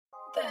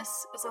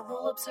This is a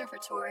Lowell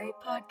Observatory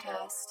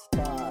podcast.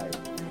 5,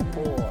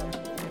 4,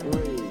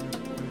 3,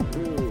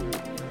 2,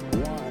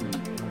 1,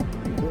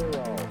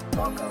 0.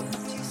 Welcome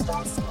to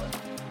Star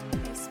Stuff,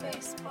 a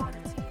space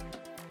oddity.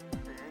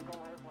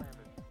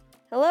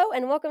 Hello,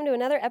 and welcome to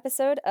another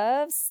episode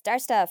of Star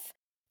Stuff.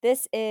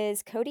 This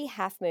is Cody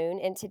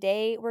Halfmoon, and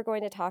today we're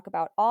going to talk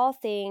about all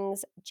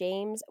things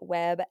James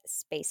Webb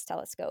Space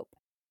Telescope.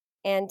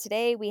 And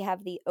today we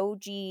have the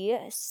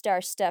OG Star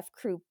Stuff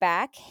crew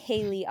back,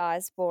 Haley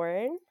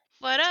Osborne,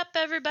 What up,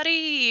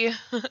 everybody?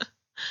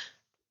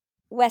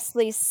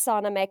 Wesley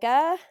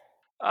Sonameka,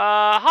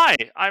 Hi,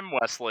 I'm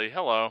Wesley.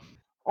 Hello.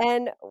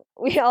 and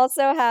we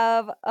also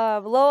have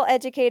Lowell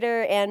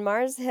educator and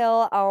Mars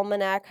Hill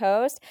Almanac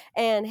host,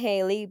 and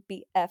Haley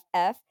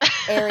BFF,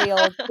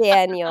 Ariel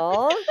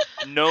Daniel.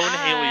 Known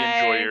Haley Hi.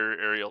 enjoyer,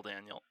 Ariel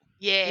Daniel.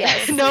 Yeah.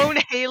 Yes. Known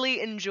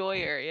Haley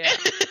enjoyer, yeah.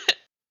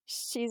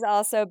 She's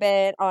also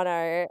been on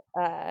our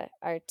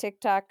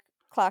TikTok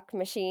clock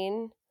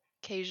machine,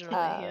 Occasionally,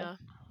 Uh,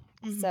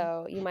 yeah.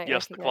 so you might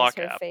Yes, the recognize clock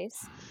her app.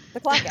 face. The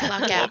clock app.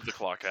 Clock app. Love the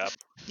clock app.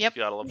 Yep.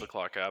 Gotta love the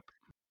clock app.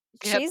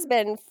 Yep. She's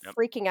been Yep.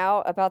 freaking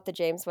out about the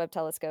James Webb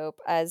Telescope,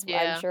 as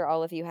Yeah. I'm sure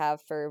all of you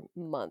have for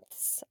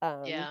months.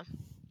 Yeah.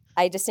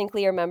 I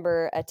distinctly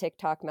remember a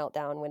TikTok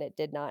meltdown when it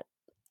did not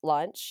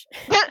launch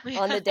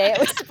on the day it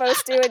was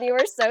supposed to, and you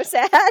were so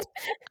sad.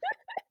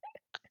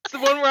 The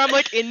one where I'm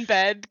like in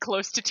bed,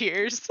 close to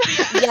tears.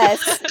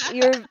 Yes,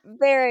 you were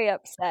very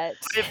upset.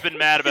 I've been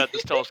mad about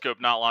this telescope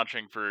not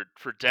launching for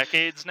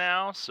decades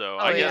now, so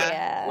I get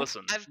yeah. it.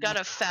 Listen. I've got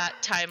a fat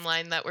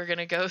timeline that we're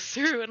gonna go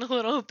through in a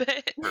little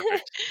bit.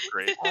 Perfect.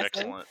 Great. Awesome.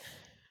 Excellent.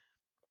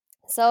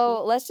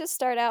 So let's just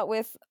start out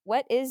with,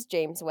 what is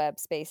James Webb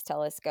Space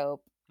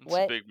Telescope? It's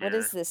a big What mirror.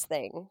 is this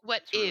thing?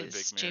 What It's a really is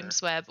big mirror.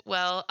 James Webb?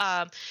 Well,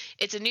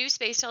 it's a new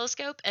space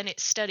telescope, and it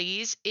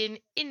studies in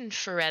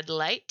infrared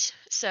light.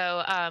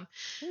 So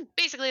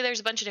basically, there's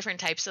a bunch of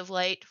different types of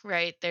light,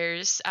 right?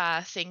 There's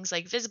things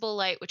like visible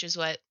light, which is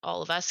what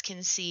all of us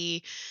can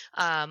see,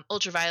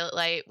 ultraviolet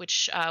light,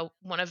 which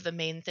one of the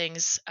main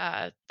things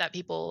that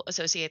people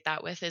associate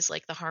that with is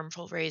like the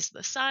harmful rays of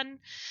the sun.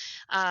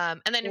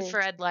 And then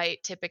infrared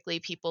light, typically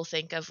people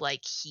think of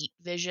like heat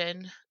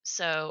vision.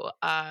 So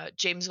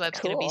James Webb's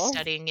going to be Cool.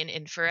 studying in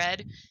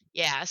infrared.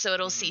 Yeah, so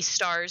it'll see Mhm.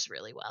 stars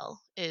really well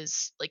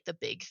is like the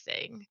big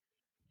thing.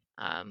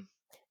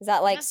 Is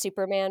that like Yeah.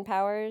 Superman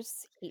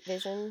powers, heat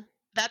vision?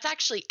 That's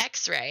actually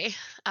X-ray.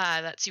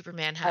 That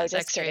Superman has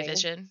just X-ray kidding.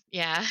 vision.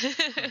 Yeah.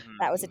 Mhm.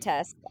 That was a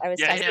test. I was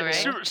Yeah, I know,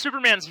 testing right? you.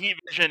 Superman's heat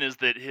vision is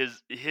that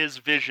his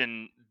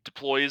vision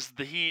deploys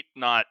the heat,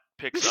 not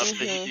picks up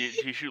the Mhm.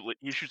 heat.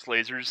 He shoots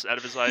lasers out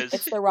of his eyes.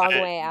 It's the wrong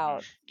but- way mhm.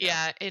 out.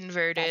 Yeah,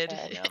 inverted.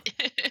 Gotcha.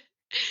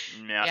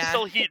 Yeah, Yeah.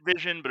 still heat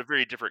vision, but a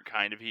very different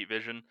kind of heat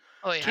vision.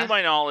 Oh To yeah.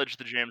 my knowledge,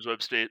 the James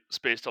Webb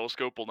Space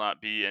Telescope will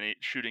not be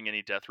shooting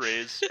any death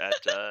rays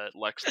at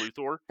Lex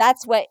Luthor.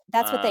 That's what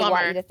they want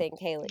Bummer. you to think,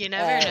 Haley. You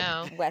never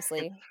know.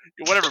 Wesley.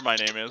 Whatever my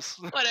name is,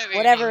 Whatever. your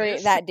Whatever name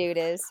is. that dude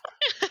is.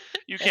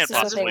 you That's can't just what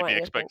they possibly want be you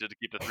to think. expected to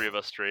keep the three of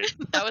us straight.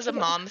 That was a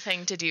mom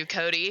thing to do,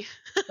 Cody.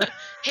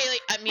 Haley,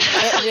 I mean,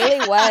 It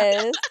really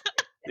was.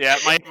 Yeah,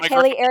 my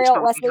Haley, group used Ariel, to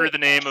run Wesley. through the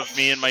name of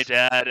me and my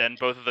dad and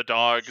both of the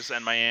dogs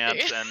and my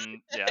aunt,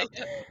 and yeah.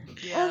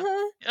 Yeah.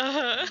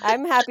 Uh-huh.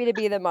 I'm happy to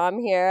be the mom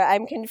here.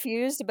 I'm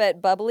confused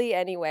but bubbly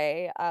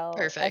anyway. I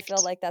Perfect.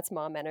 feel like that's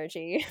mom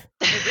energy.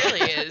 It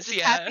really is,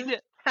 yeah.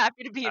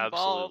 Happy to be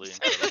Absolutely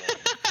involved.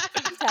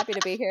 incredible. Just happy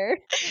to be here.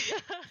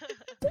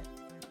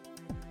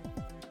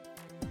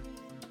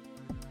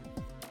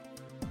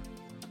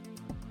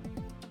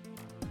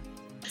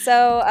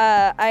 So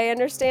I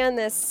understand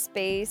this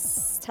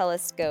space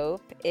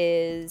telescope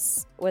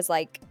was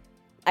like,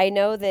 I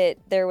know that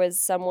there was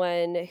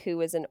someone who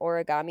was an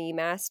origami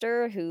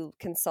master who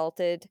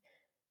consulted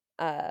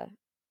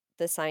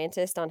the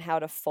scientist on how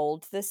to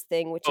fold this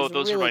thing, which Oh, is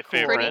those really are my cool.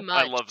 favorite. Pretty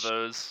I love much.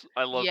 those.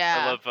 I love.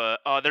 Yeah.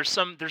 There's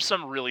some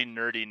really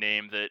nerdy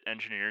name that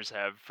engineers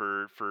have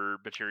for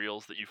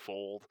materials that you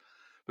fold,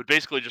 but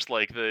basically just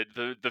like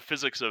the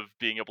physics of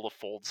being able to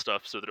fold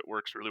stuff so that it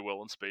works really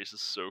well in space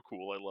is so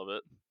cool. I love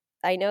it.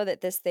 I know that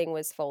this thing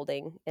was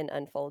folding and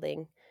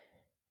unfolding.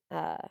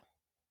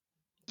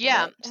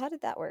 Yeah. How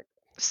did that work?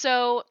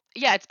 So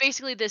yeah, it's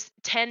basically this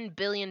 $10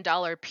 billion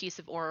piece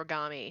of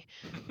origami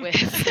with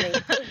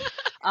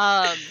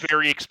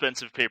Very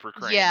expensive paper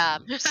crane. yeah.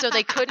 So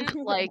they couldn't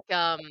like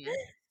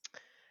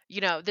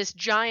this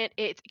giant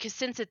because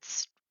since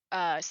it's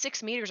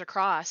 6 meters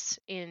across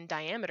in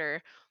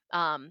diameter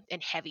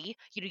and heavy,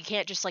 you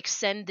can't just like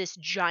send this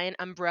giant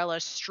umbrella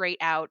straight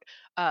out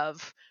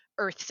of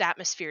Earth's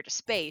atmosphere to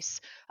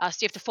space. So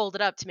you have to fold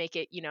it up to make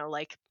it,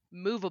 like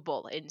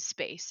movable in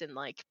space and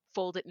like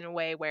fold it in a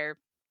way where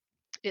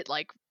it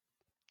like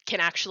can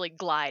actually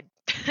glide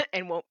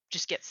and won't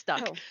just get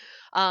stuck.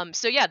 Oh.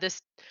 So yeah,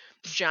 this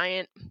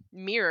giant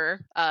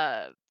mirror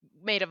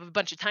made of a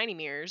bunch of tiny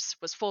mirrors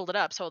was folded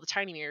up, so all the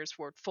tiny mirrors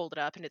were folded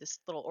up into this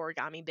little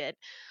origami bit.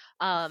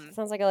 Sounds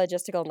like a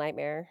logistical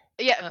nightmare.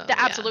 Yeah, Oh, yeah.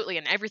 absolutely,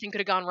 and everything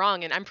could have gone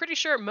wrong, and I'm pretty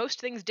sure most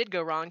things did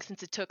go wrong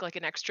since it took like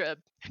an extra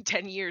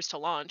 10 years to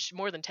launch,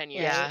 more than 10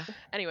 years. Yeah.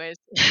 Anyways.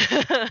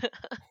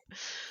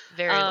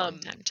 Very long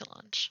time to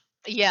launch.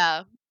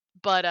 Yeah,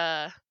 but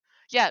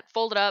yeah, it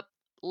folded up,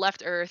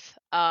 left Earth,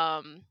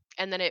 and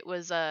then it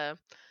was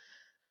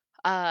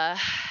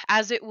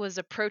as it was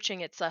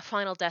approaching its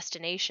final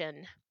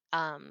destination,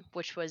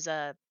 which was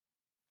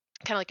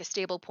kind of like a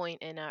stable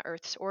point in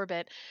Earth's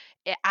orbit.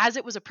 As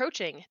it was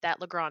approaching that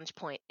Lagrange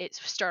point, it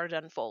started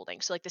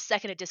unfolding. So, like the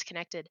second it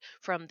disconnected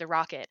from the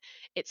rocket,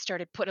 it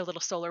started putting a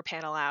little solar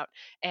panel out.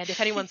 And if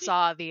anyone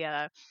saw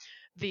the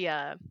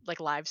like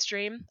live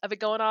stream of it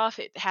going off,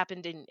 it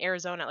happened in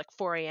Arizona at like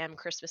 4 a.m.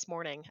 Christmas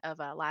morning of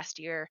last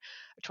year,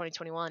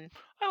 2021.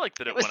 I like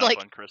that It it was went like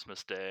up on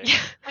Christmas Day. yeah,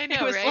 I it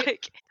know, was right?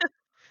 like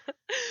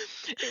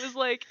it was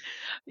like,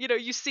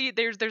 you see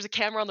there's a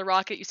camera on the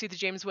rocket, you see the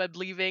James Webb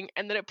leaving,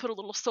 and then it put a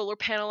little solar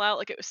panel out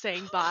like it was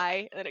saying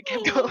bye, and then it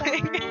kept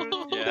going.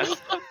 Yeah. It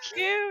was so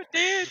cute,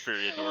 dude. It's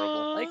very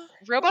adorable. Like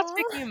robots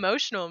make me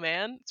emotional,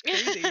 man. It's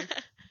crazy.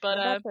 But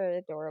Robots are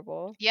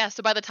adorable. yeah,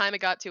 so by the time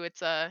it got to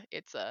its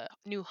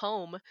new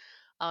home,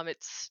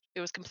 it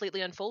was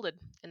completely unfolded,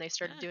 and they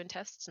started Yeah. doing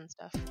tests and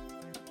stuff.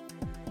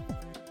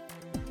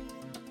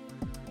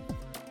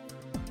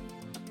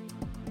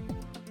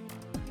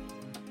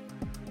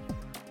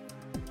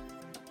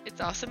 It's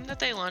awesome that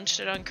they launched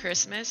it on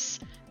Christmas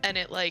and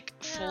it like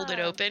folded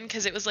Yeah. open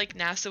because it was like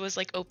NASA was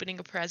like opening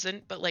a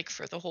present, but like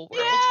for the whole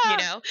world, Yeah! you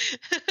know?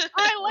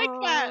 I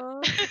like that.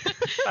 Aw.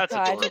 That's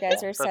God, adorable. you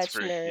guys are That's such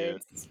very nerds.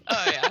 cute.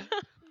 Oh yeah.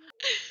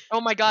 Oh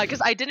my god,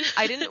 because I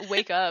didn't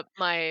wake up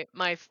my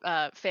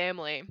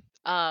family.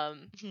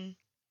 Mhm.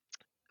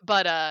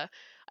 But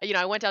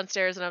I went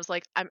downstairs and I was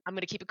like, I'm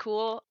gonna keep it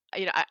cool.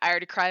 I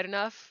already cried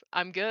enough.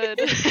 I'm good.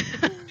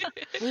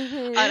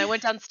 And I Mhm.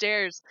 went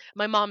downstairs.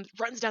 My mom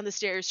runs down the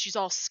stairs. She's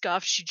all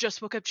scuffed. She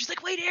just woke up. She's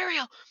like, "Wait,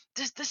 Ariel,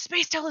 the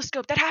space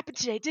telescope that happened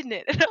today, didn't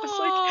it?" And I was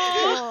like,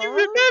 Aw. "You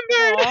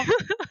Aw. remembered?"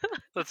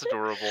 That's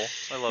adorable.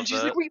 I love And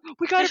she's that. like,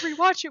 "We gotta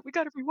rewatch it. We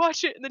gotta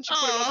rewatch it." And then she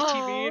put it on the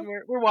Aw. TV, and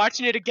we're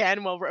watching it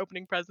again while we're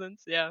opening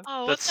presents. Yeah.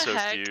 Oh, what That's the so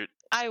heck? cute.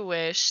 I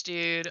wish,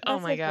 dude. Oh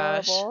That's my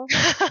gosh. adorable.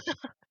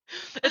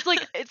 It's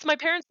like it's my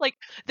parents, like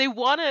they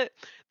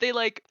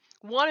like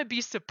wanna be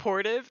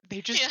supportive.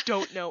 They just Yeah.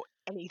 don't know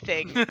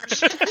anything.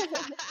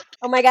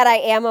 Oh my god, I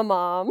am a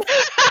mom.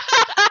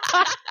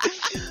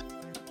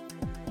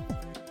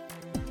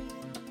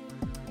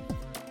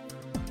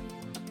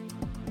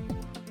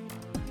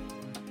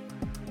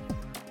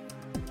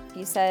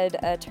 You said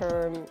a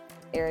term,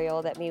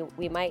 Ariel, that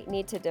we might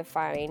need to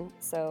define.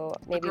 So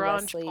maybe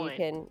Lagrange Wesley, you point.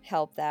 can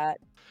help that.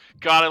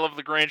 God, I love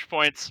Lagrange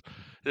points.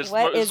 What This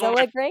is is a one of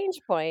my Lagrange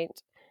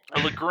point? A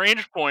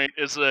Lagrange point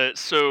is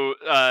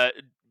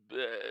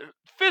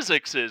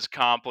physics is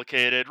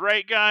complicated,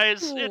 right,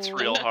 guys? It's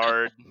real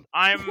hard.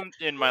 I'm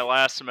in my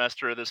last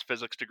semester of this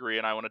physics degree,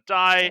 and I want to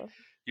die.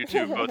 You two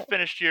have both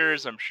finished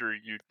yours. I'm sure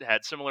you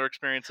had similar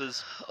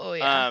experiences. Oh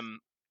yeah.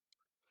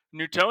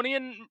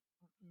 Newtonian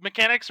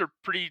mechanics are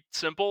pretty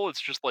simple. It's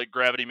just like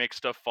gravity makes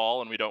stuff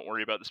fall, and we don't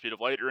worry about the speed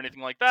of light or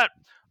anything like that.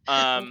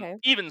 Okay.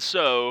 Even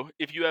so,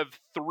 if you have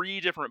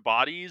three different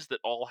bodies that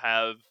all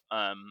have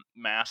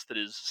mass that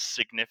is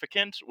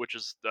significant, which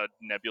is a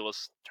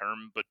nebulous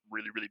term, but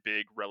really, really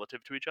big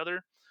relative to each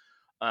other,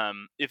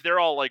 if they're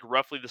all like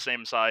roughly the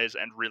same size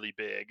and really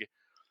big,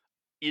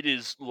 it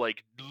is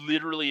like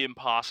literally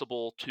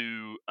impossible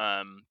to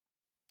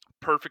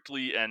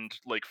perfectly and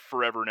like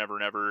forever and ever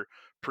and ever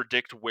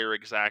predict where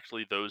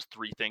exactly those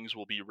three things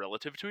will be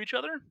relative to each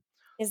other.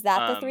 Is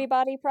that the three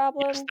body Yes,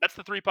 problem? that's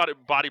the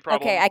body Okay,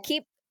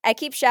 problem. I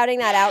keep shouting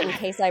that out in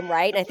case I'm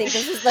right, and I think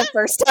this is the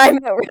first time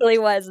it really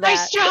was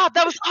Nice that. job.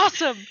 That was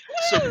awesome.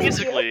 So Thank you.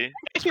 basically,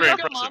 it's Way very to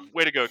go, impressive. Mom.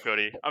 Way to go,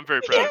 Cody. I'm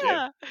very proud of you.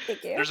 Yeah.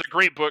 Thank you. There's a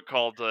great book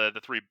called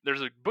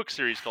There's a book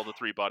series called The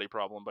Three Body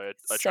Problem by a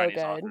So Chinese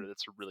good. author.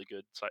 That's a really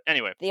good sci.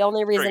 Anyway, The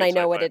only very reason good I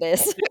know what sci-fi. it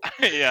is.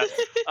 Yeah.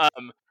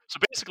 So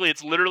basically,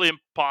 it's literally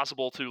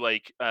impossible to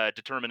like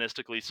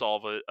deterministically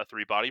solve a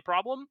three body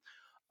problem.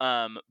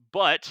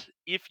 But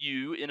if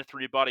you, in a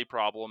three body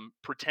problem,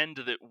 pretend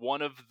that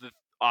one of the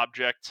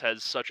objects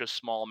has such a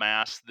small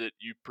mass that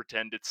you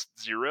pretend it's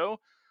zero,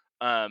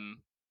 um,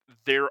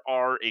 there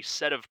are a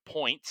set of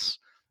points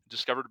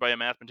discovered by a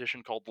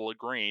mathematician called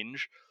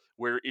Lagrange,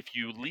 where if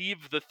you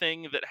leave the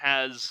thing that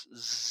has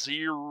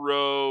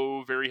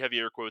zero, very heavy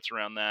air quotes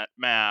around that,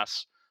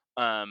 mass,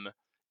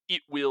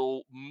 it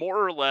will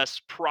more or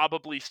less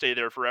probably stay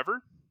there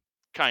forever,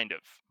 kind of.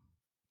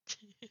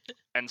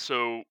 And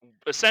so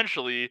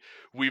essentially,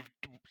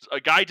 a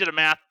guy did a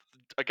math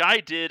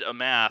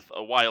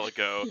a while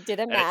ago, You did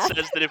a and it math.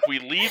 says that if we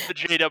leave the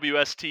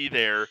JWST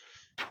there,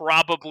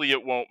 probably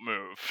it won't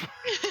move.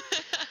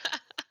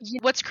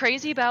 What's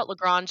crazy about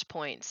Lagrange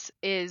points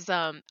is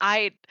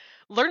I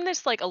learned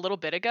this like a little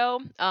bit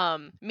ago.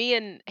 Me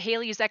and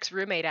Haley's ex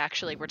roommate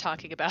actually were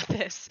talking about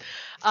this,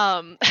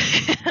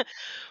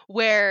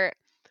 where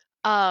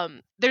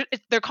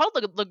they're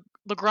called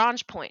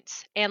Lagrange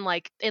points, and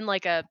like in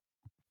like a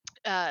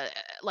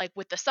like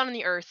with the sun and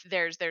the earth,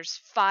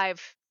 there's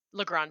 5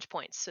 Lagrange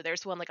points. So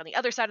there's one like on the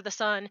other side of the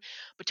sun,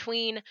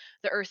 between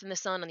the earth and the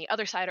sun on the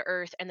other side of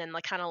earth, and then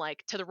like kind of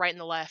like to the right and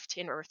the left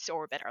in earth's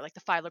orbit are like the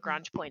 5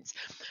 Lagrange points.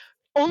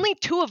 Only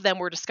 2 of them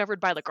were discovered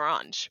by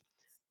Lagrange.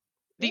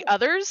 The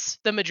others,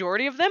 the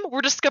majority of them,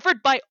 were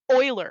discovered by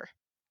Euler.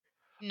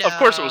 No. Of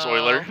course it was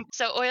Euler.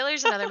 So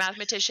Euler's another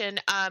mathematician.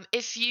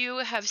 If you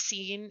have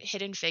seen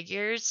Hidden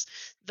Figures,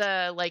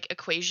 the like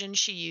equation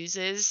she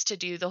uses to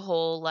do the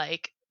whole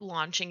like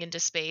launching into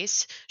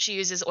space, she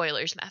uses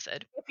Euler's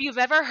method. If you've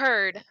ever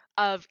heard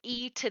of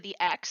e to the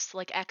x,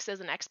 like x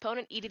as an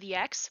exponent, e to the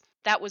x,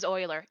 that was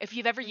Euler. If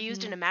you've ever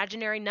used an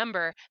imaginary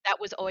number,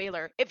 that was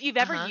Euler. If you've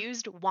ever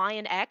used y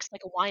and x,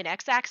 like a y and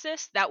x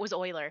axis, that was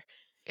Euler.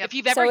 Yep. If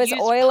you've ever So is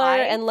used Euler pi,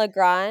 and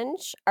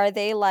Lagrange, are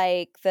they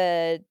like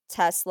the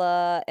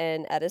Tesla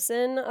and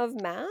Edison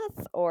of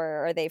math,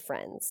 or are they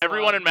friends?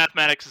 Everyone in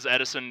mathematics is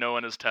Edison, no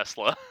one is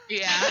Tesla.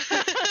 Yeah.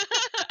 Gotcha.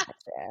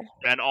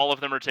 And all of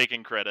them are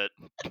taking credit.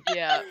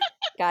 yeah.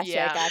 Gotcha.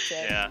 Yeah. Gotcha.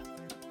 Yeah.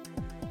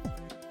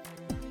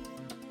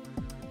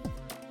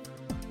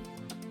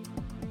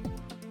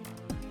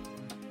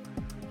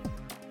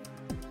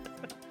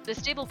 The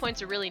stable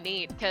points are really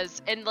neat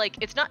because, and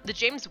like, it's not, the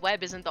James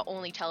Webb isn't the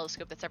only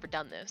telescope that's ever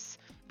done this.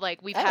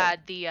 Like, we've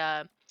had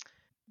I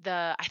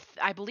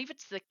believe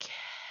it's the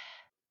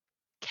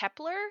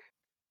Kepler.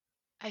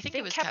 I think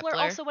it was Kepler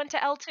also went to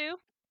L2.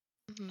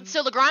 Mhm.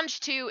 So Lagrange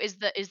 2 is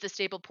the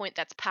stable point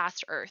that's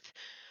past Earth.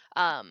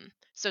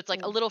 So it's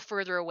like a little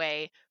further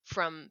away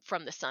from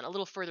the sun, a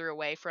little further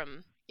away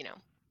from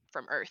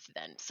from Earth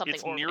than something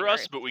It's orbiting near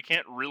us, Earth. but we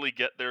can't really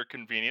get there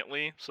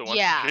conveniently. So once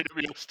Yeah.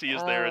 JWST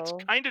is there, it's Oh.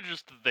 kind of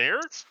just there.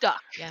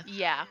 Stuck.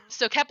 Yeah.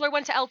 So Kepler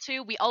went to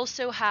L2. We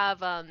also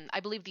have, I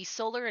believe, the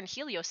Solar and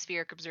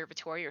Heliospheric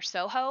Observatory, or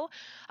SOHO.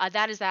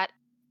 That is at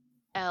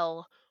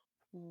L.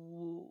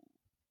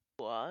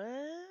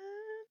 What?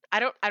 I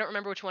don't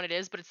remember which one it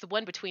is, but it's the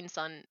one between the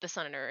sun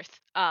and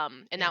Earth.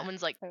 And Yeah. that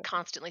one's like Okay.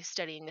 constantly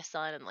studying the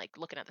sun and like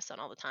looking at the sun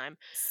all the time.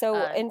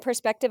 So, in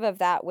perspective of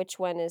that, which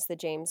one is the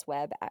James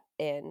Webb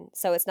in?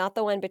 So it's not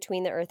the one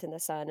between the Earth and the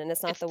sun, and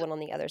it's not It's the one on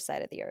the other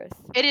side of the Earth.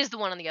 It is the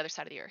one on the other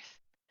side of the Earth.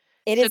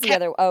 It So is the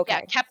other. Okay.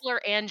 Yeah,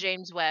 Kepler and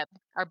James Webb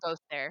are both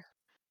there.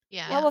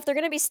 Yeah. Well, if they're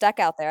gonna be stuck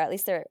out there, at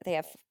least they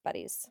have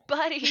buddies.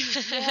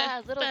 Buddies,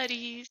 yeah, little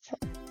buddies.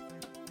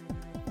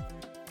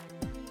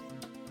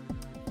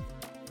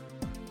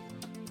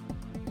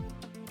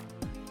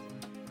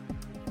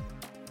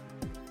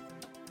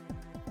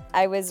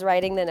 I was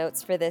writing the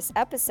notes for this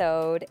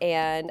episode,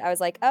 and I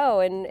was like, oh,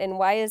 and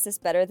why is this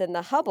better than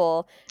the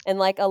Hubble? And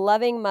like a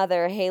loving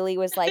mother, Haley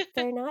was like,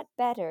 they're not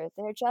better,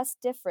 they're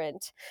just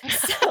different.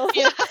 So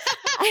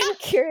I'm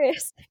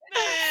curious.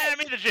 I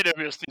mean, the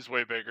JWST is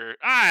way bigger.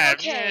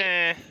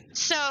 Okay.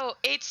 So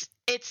it's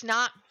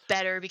not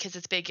better because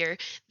it's bigger.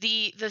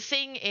 The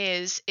thing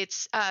is,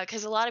 it's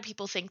because a lot of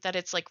people think that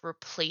it's like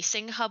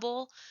replacing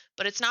Hubble,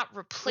 but it's not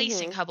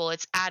replacing Hubble,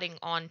 it's adding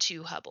on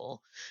to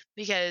Hubble.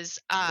 Because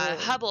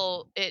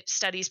Hubble, it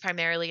studies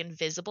primarily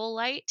invisible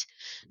light,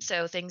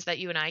 so things that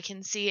you and I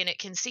can see, and it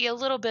can see a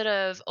little bit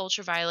of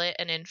ultraviolet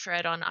and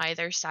infrared on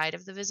either side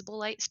of the visible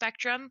light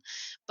spectrum,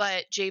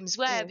 but James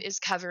Webb is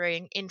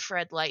covering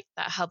infrared light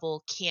that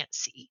Hubble can't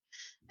see.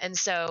 And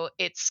so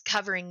it's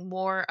covering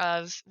more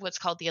of what's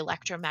called the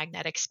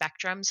electromagnetic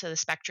spectrum, so the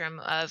spectrum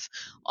of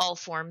all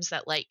forms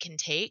that light can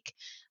take,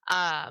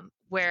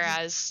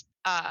 whereas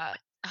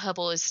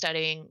Hubble is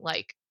studying,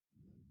 like,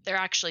 they're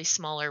actually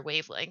smaller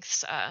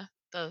wavelengths.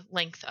 The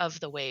length of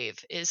the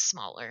wave is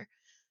smaller.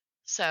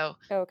 So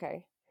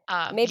Okay.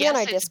 Maybe on yes,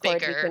 our it's Discord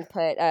bigger. we can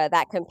put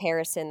that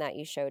comparison that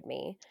you showed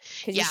me,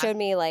 because you showed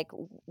me like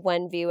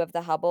one view of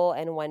the Hubble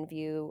and one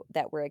view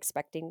that we're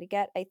expecting to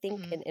get, I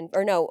think,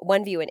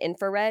 one view in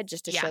infrared,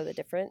 just to show the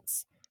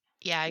difference.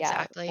 Yeah,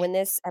 exactly. When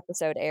this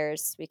episode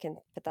airs, we can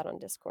put that on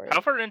Discord.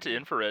 How far into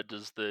infrared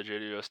does the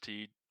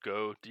JWST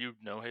go? Do you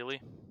know,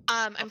 Haley?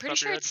 I'm pretty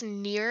sure it's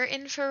near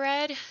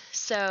infrared.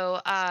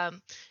 So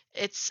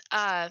it's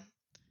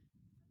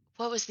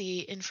what was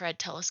the infrared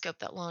telescope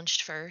that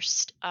launched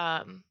first?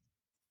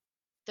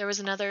 There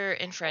was another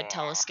infrared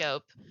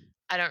telescope.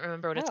 I don't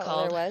remember what it's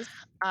called. There was.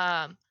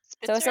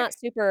 Spitzer?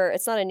 So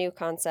it's not a new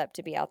concept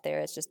to be out there.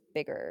 It's just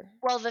bigger.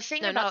 Well, the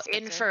thing No, not about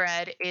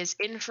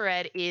Spitzer.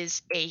 infrared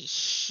is a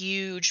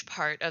huge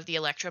part of the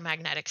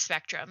electromagnetic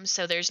spectrum.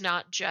 So there's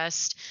not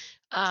just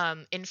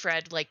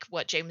infrared like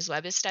what James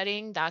Webb is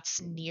studying.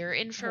 That's near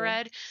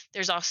infrared.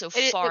 The's also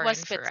far was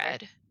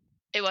infrared. Spitzer.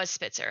 It was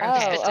Spitzer. Oh,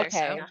 Okay. Spitzer,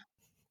 okay. so.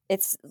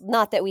 It's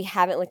not that we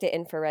haven't looked at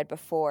infrared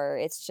before.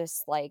 It's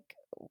just like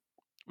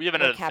we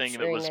haven't we're had a thing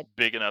that was capturing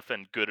big enough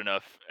and good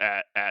enough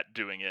at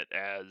doing it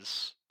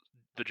as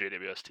the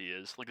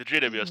JWST is. Like the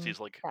JWST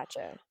is like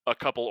a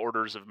couple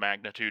orders of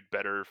magnitude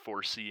better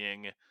for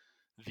seeing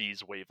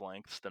these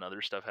wavelengths than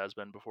other stuff has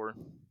been before.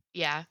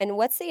 Yeah. And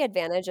what's the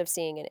advantage of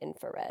seeing an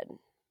infrared?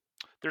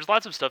 There's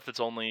lots of stuff that's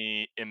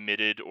only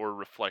emitted or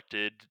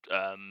reflected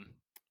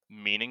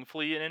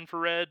meaningfully in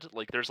infrared.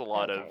 Like there's a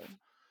lot of Okay.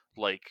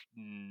 like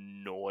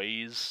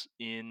noise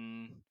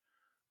in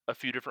a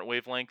few different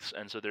wavelengths,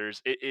 and so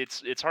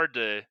it's hard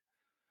to.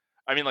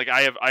 I mean, like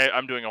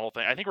I'm doing a whole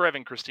thing. I think we're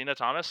having Christina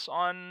Thomas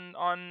on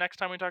next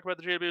time we talk about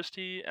the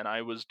JWST, and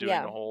I was doing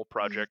Yeah. a whole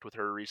project with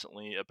her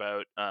recently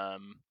about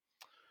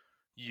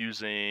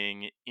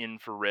using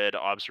infrared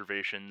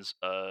observations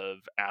of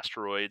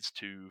asteroids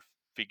to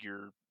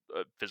figure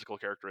physical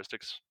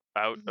characteristics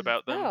out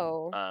about them.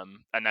 Oh.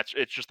 And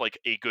it's just like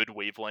a good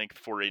wavelength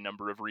for a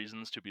number of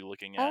reasons to be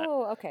looking at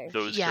Oh, okay.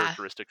 those Yeah.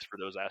 characteristics for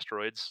those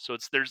asteroids. So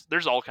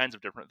there's all kinds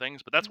of different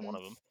things, but that's one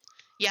of them.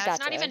 Yeah, it's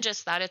not Gotcha. even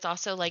just that. It's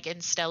also like in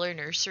stellar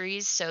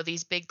nurseries. So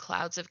these big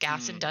clouds of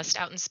gas and dust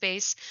out in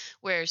space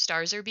where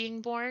stars are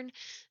being born.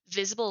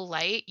 Visible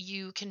light,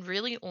 you can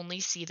really only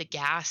see the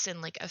gas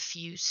in like a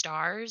few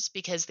stars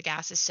because the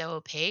gas is so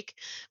opaque.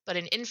 But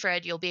in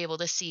infrared, you'll be able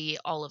to see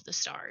all of the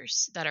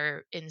stars that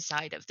are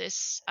inside of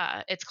this.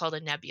 It's called a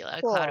nebula,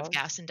 a cloud of Cool.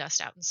 gas and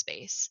dust out in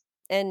space.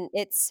 And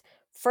it's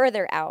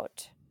further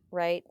out,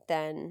 right,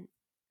 than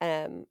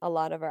a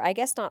lot of our, I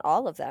guess not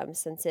all of them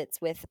since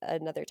it's with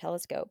another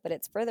telescope, but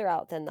it's further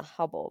out than the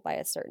Hubble by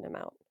a certain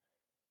amount.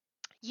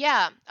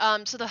 Yeah.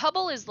 So the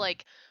Hubble is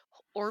like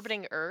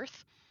orbiting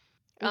Earth.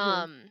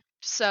 Mm-hmm.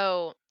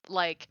 So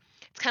like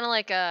it's kind of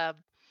like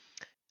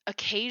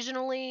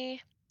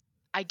occasionally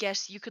I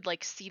guess you could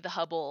like see the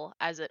Hubble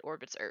as it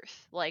orbits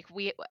Earth. Like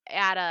we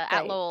at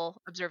Right.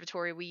 Lowell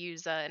Observatory, we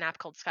use an app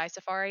called Sky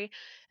Safari,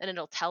 and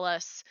it'll tell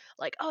us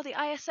like, oh, the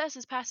ISS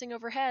is passing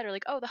overhead, or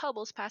like, oh, the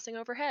Hubble's passing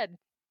overhead,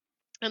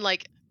 and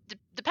like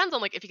depends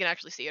on like if you can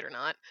actually see it or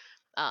not.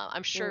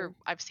 I'm sure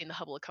I've seen the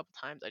Hubble a couple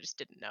times. I just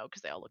didn't know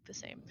because they all look the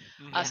same.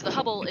 Yeah. So the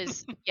Hubble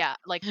is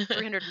like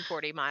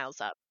 340 miles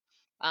up.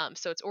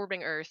 So it's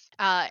orbiting Earth.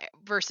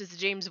 Versus the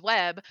James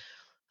Webb,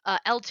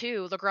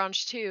 L2,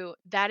 Lagrange 2,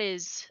 that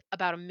is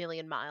about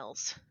 1,000,000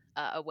 miles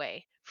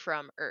away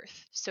from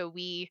Earth. So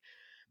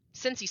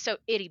since he's so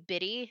itty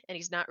bitty and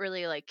he's not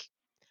really like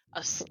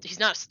he's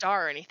not a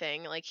star or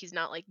anything, like he's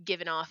not like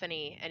giving off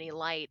any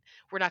light,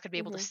 we're not gonna be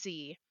able to Mm-hmm.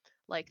 see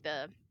like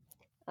the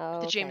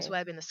Oh, James okay.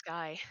 Webb in the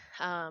sky.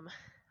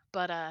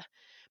 But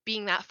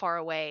being that far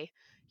away,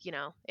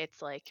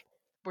 it's like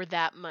we're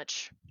that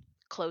much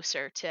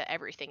closer to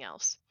everything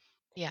else.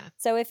 Yeah.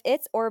 So if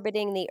it's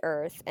orbiting the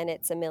Earth and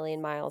it's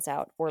 1,000,000 miles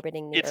out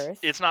orbiting the Earth,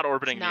 It's not It's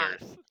orbiting the not.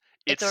 Earth.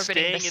 It's It's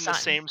orbiting the staying in the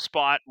sun. same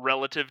spot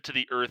relative to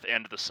the Earth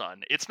and the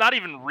sun. It's not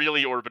even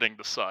really orbiting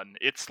the sun.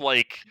 It's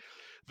like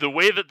the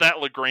way that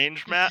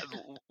Lagrange that's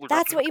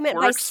Lagrange what you map meant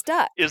by works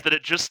stuck. is that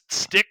it just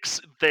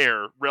sticks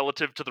there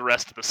relative to the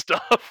rest of the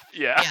stuff.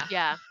 Yeah. Yeah.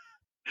 Yeah.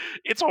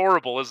 It's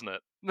horrible, isn't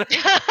it? That's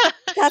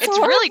It's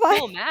really horrifying.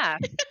 cool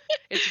math.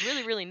 It's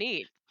really, really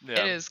neat.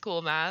 Yeah. It is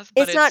cool math,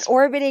 but It's not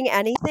orbiting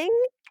anything?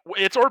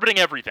 It's orbiting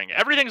everything.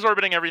 Everything's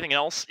orbiting everything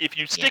else. If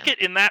you stick Yeah. it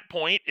in that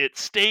point, it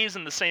stays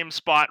in the same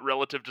spot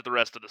relative to the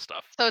rest of the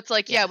stuff. So it's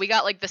like, Yeah. we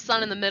got like the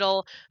sun in the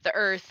middle, the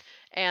Earth,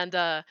 and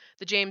the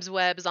James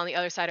Webb is on the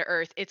other side of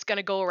Earth. It's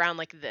gonna go around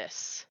like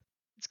this.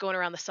 It's going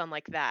around the sun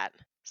like that.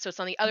 So it's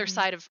on the other Mhm.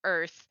 side of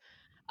Earth.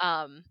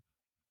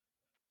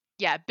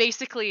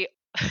 Basically,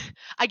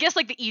 I guess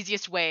like the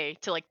easiest way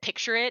to like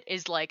picture it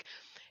is like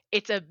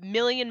it's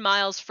 1,000,000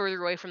 miles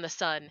further away from the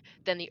sun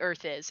than the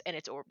Earth is, and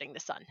it's orbiting the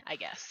sun. I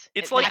guess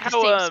It's like like the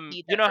how same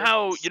speed you that know Earth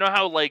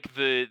how is. like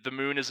the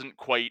moon isn't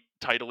quite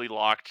tidally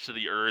locked to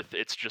the Earth.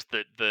 It's just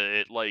that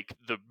the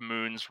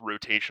moon's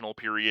rotational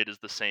period is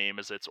the same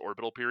as its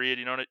orbital period.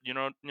 You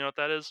know what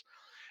that is?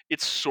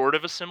 It's sort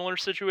of a similar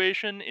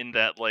situation in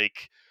that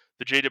like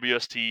the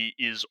JWST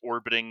is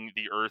orbiting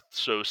the Earth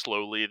so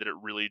slowly that it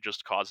really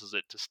just causes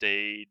it to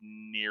stay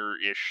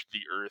near-ish the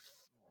Earth,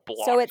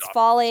 blocked So it's off from the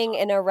falling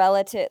sun. in a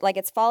relative, like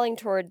it's falling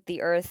toward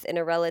the Earth in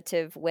a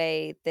relative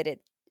way that it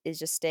is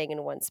just staying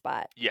in one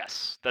spot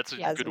Yes, that's a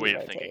Yeah. as good we way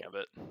of thinking rotate. of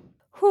it.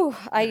 Whew,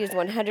 I used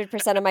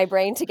 100% of my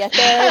brain to get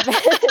there,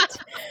 but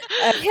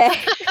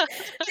okay.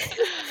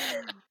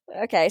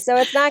 Okay, so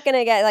it's not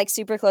gonna get like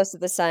super close to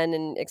the sun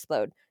and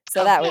explode.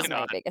 So Oh, that no. was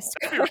my Not. biggest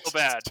That'd be real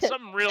bad. question.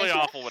 Something really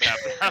awful would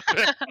have to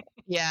happen.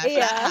 Yeah, if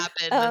that Yeah.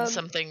 happened, then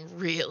something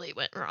really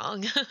went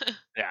wrong.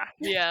 Yeah,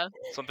 Yeah.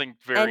 something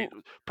very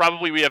And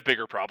probably we have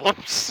bigger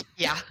problems.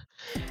 Yeah.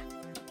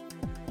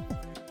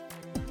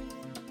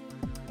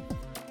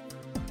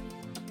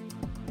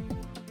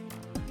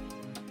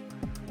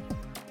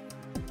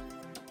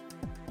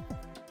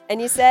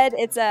 and you said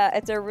it's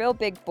a real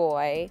big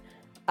boy,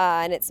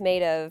 and it's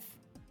made of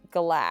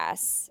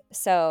glass.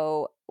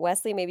 So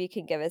Wesley, maybe you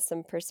could give us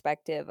some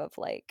perspective of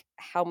like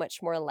how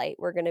much more light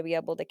we're going to be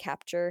able to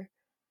capture.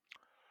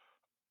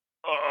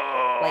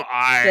 Oh,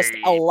 Like just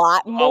a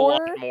lot a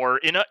lot more. more.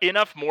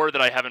 Enough more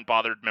that I haven't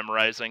bothered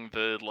memorizing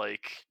the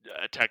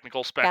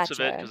technical specs of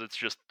it Gotcha. because it's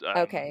just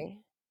Okay.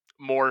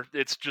 more.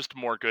 It's just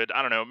more good.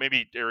 I don't know.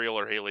 Maybe Ariel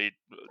or Haley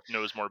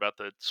knows more about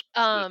the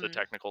Um.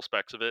 technical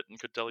specs of it and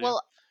could tell you.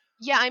 Well,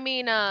 yeah. I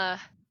mean,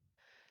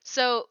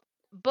 so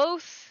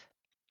both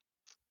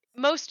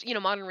most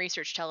modern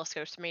research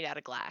telescopes are made out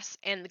of glass,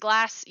 and the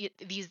glass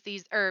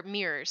these or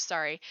mirrors,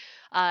 sorry,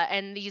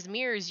 and these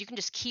mirrors you can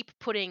just keep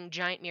putting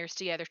giant mirrors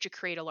together to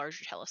create a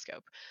larger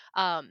telescope.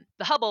 The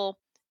Hubble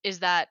is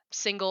that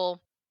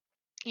single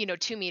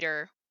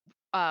 2-meter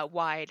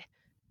wide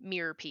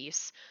mirror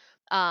piece.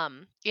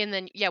 And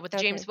then with the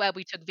Okay. James Webb,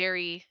 we took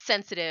very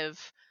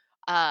sensitive,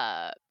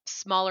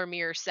 smaller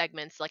mirror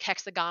segments like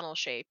hexagonal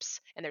shapes,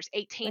 and there's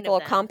 18 Like of little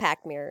them.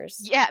 compact mirrors.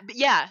 Yeah,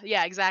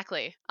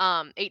 exactly.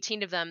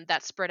 18 of them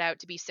that spread out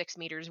to be 6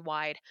 meters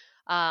wide.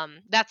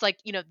 That's like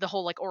the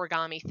whole like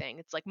origami thing.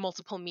 It's like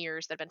multiple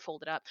mirrors that have been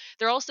folded up.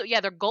 They're also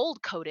they're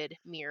gold coated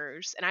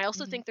mirrors, and I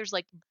also Mhm. think there's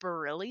like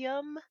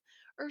beryllium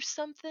or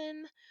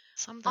something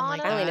Something on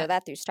like I only know them.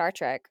 that. that through Star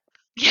Trek.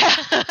 Yeah,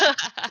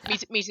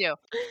 me too.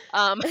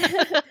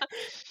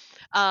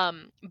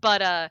 Um,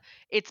 but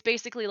it's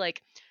basically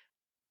like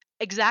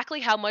exactly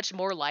how much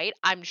more light.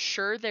 I'm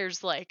sure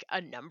there's like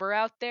a number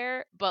out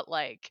there, but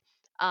like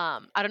I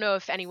don't know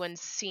if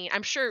anyone's seen.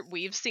 I'm sure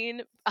we've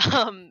seen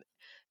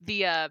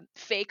the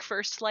fake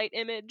first light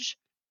image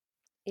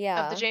of the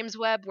Yeah. James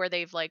Webb where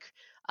they've like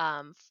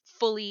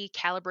fully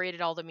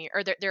calibrated all the mirror,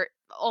 or they're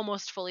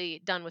almost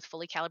fully done with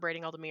fully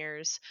calibrating all the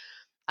mirrors.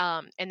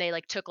 And they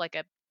like took like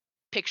a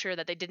picture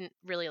that they didn't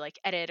really like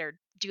edit or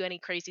do any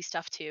crazy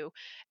stuff to,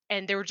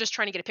 and they were just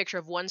trying to get a picture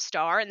of one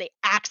star, and they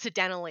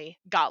accidentally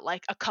got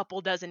like a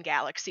couple dozen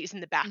galaxies in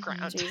the Mhm.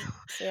 background. Jesus.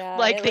 Yeah,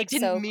 Like it they looks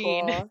didn't so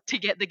mean cool. to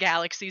get the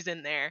galaxies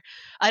in there,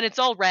 and it's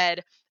all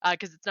red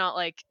because it's not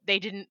like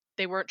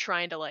they weren't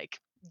trying to like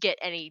get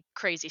any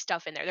crazy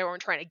stuff in there. They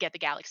weren't trying to get the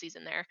galaxies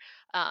in there.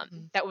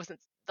 Mhm. That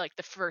wasn't like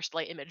the first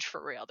light image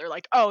for real. They're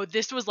like, oh,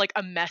 this was like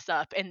a mess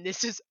up, and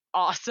this is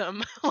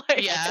awesome. Like,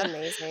 That's Yeah,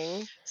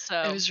 amazing. it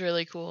so was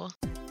really cool.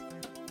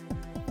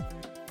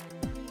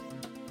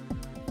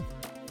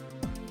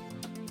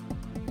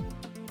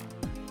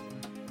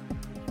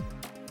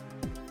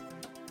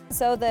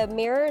 So the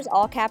mirrors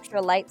all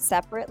capture light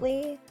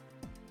separately,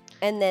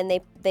 and then they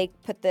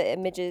put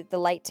the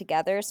light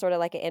together, sort of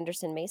like an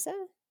Anderson Mesa?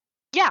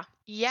 yeah,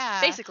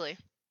 Yeah. basically.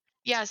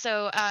 Yeah,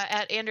 so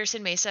at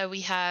Anderson Mesa,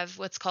 we have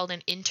what's called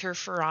an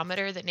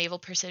interferometer, the Naval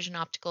Precision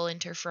Optical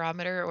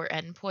Interferometer, or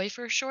NPOI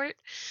for short.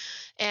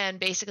 And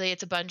basically,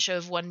 it's a bunch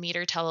of 1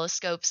 meter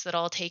telescopes that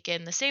all take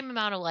in the same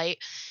amount of light,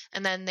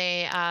 and then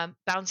they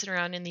bounce it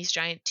around in these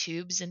giant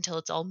tubes until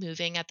it's all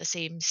moving at the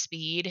same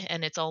speed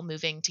and it's all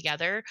moving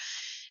together.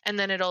 And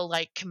then it'll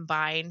like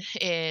combine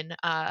in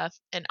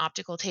an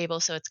optical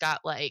table. So it's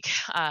got like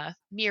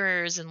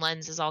mirrors and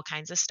lenses, all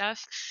kinds of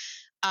stuff.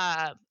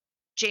 Uh,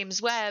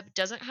 James Webb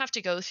doesn't have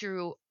to go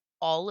through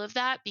all of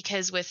that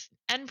because with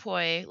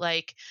NPOI,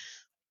 like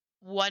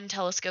one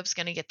telescope's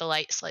going to get the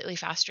light slightly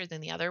faster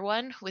than the other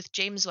one. With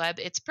James Webb,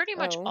 it's pretty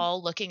much Oh.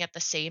 all looking at the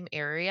same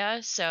area.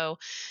 So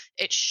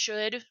it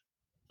should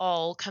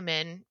all come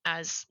in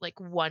as like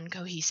one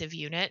cohesive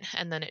unit,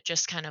 and then it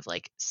just kind of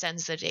like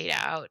sends the data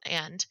out,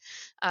 and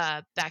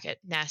back at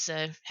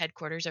NASA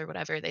headquarters or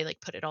whatever, they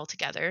like put it all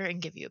together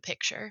and give you a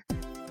picture.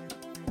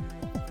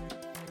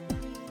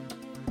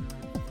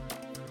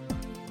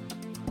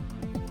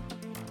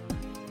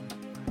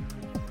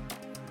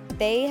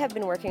 They have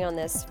been working on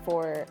this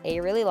for a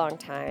really long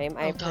time. Oh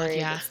I've God, heard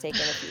yeah. it's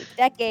taken a few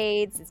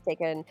decades. It's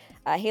taken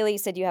Haley, you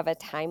said you have a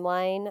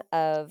timeline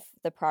of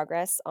the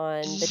progress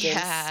on the James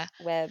Yeah.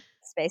 Webb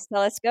Space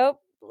Telescope.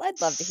 I'd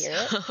love to hear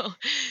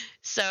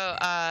So, it.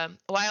 a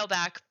while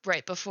back,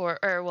 right before,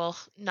 or well,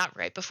 not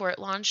right before it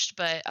launched,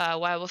 but a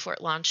while before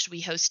it launched,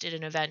 we hosted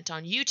an event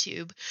on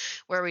YouTube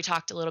where we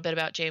talked a little bit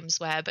about James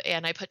Webb,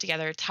 and I put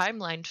together a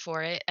timeline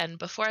for it. And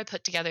before I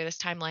put together this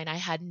timeline, I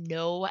had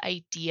no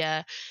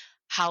idea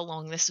how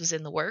long this was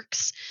in the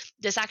works.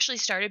 This actually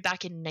started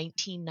back in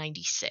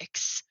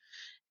 1996.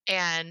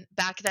 And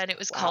back then it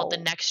was called the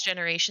Wow. Next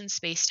Generation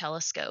Space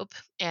Telescope,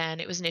 and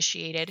it was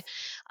initiated.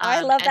 I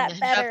love And that then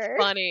That's better.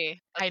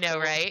 funny. That's I know,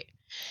 cool. right?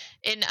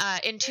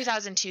 In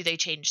 2002, they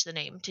changed the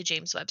name to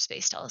James Webb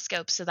Space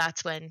Telescope, so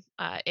that's when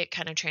it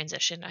kind of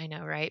transitioned. I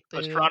know, right? Boo.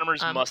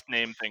 Astronomers must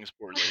name things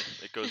poorly.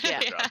 It goes with Yeah.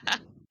 the job.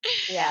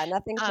 Yeah,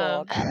 nothing cool.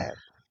 Um, Got it.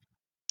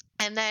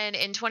 and then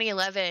in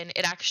 2011,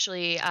 it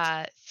actually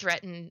got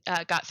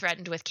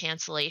threatened with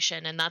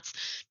cancellation, and that's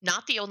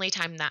not the only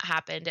time that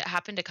happened. It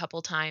happened a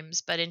couple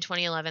times, but in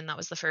 2011, that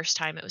was the first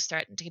time it was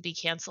threatened to be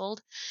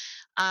canceled.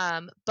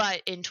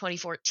 But in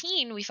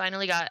 2014, we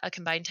finally got a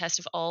combined test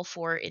of all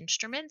 4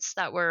 instruments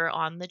that were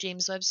on the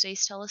James Webb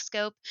Space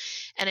Telescope.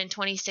 And in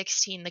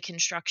 2016, the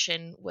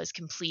construction was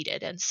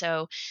completed. And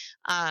so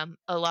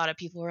a lot of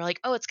people were like,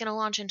 oh, it's going to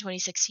launch in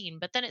 2016.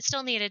 But then it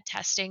still needed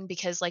testing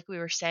because, like we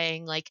were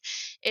saying, like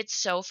it's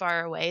so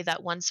far away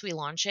that once we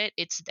launch it,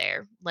 it's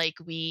there. Like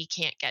we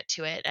can't get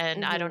to it.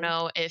 And I don't Mhm.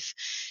 know if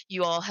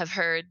you all have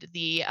heard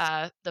the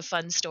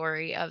fun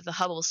story of the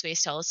Hubble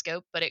Space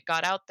Telescope, but it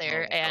got out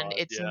there Oh and God,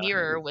 its yeah,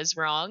 mirror was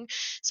wrong,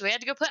 so we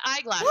had to go put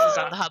eyeglasses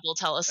on yeah, the Hubble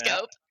yeah,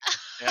 telescope.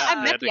 yeah. I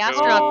They met had to the go.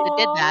 astronauts that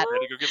did Aw, that. They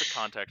had to go give it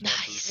contact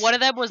lenses. Nice. One of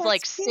them was that's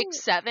like six cute.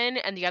 seven,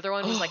 and the other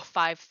one was like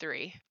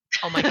 5'3".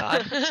 Oh my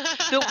god.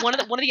 One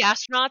of the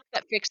astronauts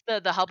that fixed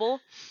the Hubble,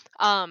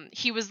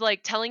 he was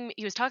like telling me,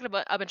 he was talking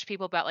about a bunch of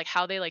people about like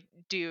how they like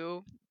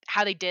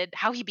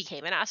how he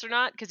became an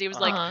astronaut, because he was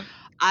like,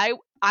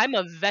 I'm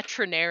a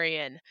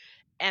veterinarian,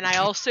 and I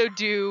also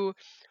do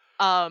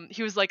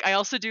he was like, I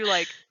also do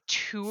like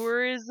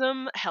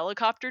tourism,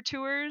 helicopter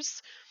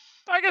tours.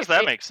 I guess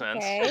that makes sense.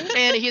 Okay.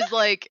 And he's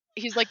like,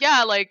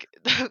 yeah, like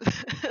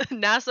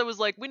NASA was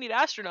like, we need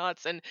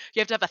astronauts, and you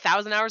have to have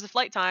 1,000 hours of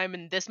flight time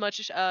and this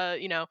much,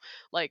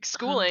 like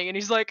schooling. And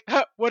he's like,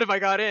 huh, what if I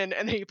got in?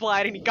 And then he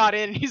applied and he got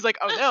in. And he's like,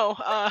 oh no.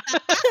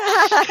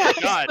 Oh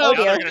God, Oh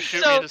now they're dear. gonna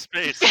shoot me into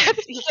space.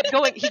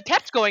 He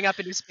kept going up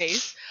into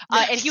space,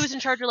 and he was in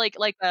charge of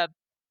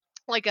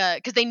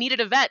because they needed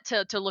a vet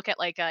to look at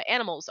like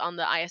animals on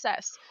the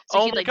ISS. So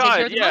Oh he'd my like take care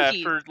God, of the yeah,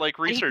 monkeys, for like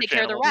and he'd research take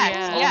care of the animals. rats.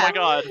 Yeah. Oh Yeah. my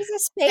God, He's a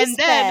space And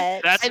then-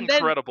 vet. that's And then-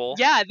 incredible.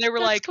 Yeah, they were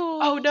That's like, cool.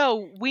 oh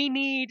no, we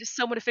need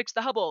someone to fix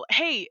the Hubble.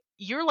 Hey,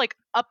 you're like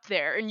up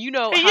there, and you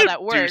know Hey, how you that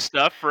do works,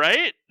 stuff,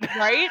 right?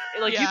 right?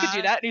 Like you could do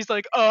Yeah. that. And he's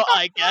like, oh,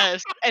 I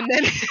guess. And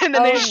then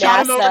Oh, they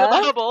shot him over to the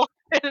NASA. Hubble.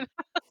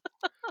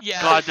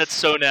 Yeah. God, that's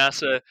so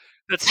NASA.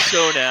 That's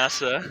so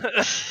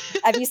NASA.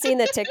 Have you seen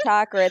the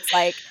TikTok where it's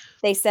like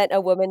they sent a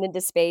woman into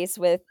space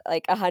with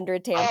like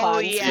 100 tampons? Oh,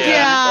 for yeah. them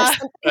Yeah. or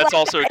something That's like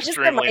also that. It just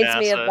extremely reminds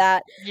me of NASA.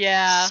 that.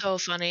 Yeah. So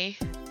funny.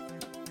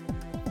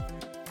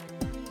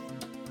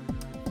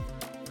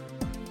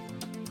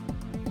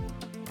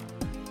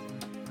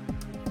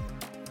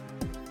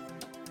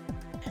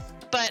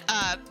 But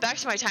back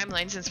to my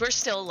timeline, since we're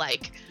still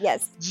like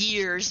Yes.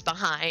 years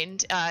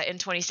behind in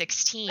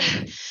 2016.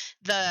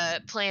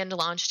 The planned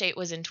launch date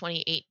was in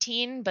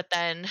 2018, but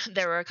then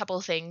there were a couple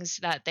of things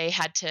that they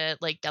had to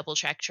like double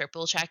check,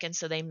 triple check, and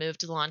so they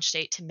moved the launch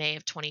date to May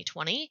of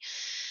 2020.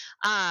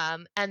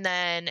 And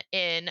then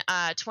in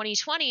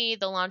 2020,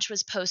 the launch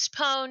was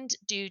postponed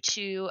due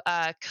to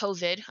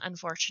COVID,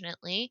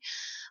 unfortunately.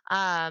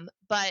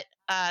 But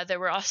there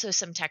were also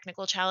some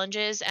technical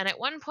challenges. And at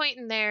one point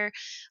in there,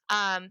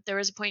 there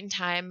was a point in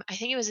time, I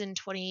think it was in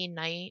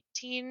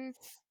 2018,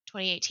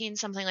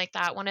 something like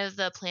that. One of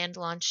the planned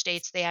launch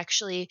dates, they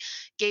actually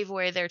gave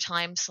away their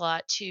time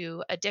slot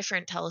to a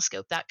different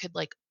telescope that could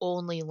like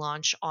only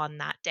launch on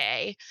that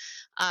day.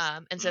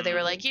 And so they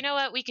were like, you know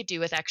what, we could do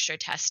with extra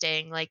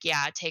testing. Like,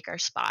 yeah, take our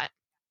spot.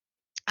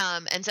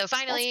 And so That's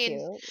finally,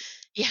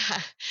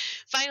 cute.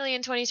 finally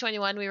in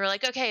 2021, we were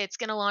like, okay, it's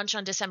going to launch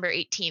on December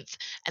 18th.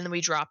 And then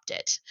we dropped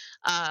it.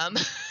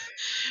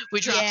 We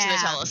dropped the Yeah.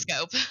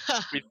 telescope.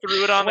 We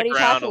threw it on What the are you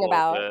ground a talking little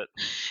about?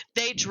 bit.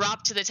 They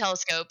dropped the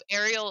telescope.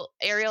 Ariel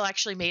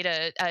actually made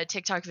a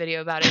TikTok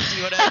video about it. Do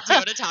you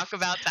want to talk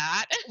about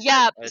that?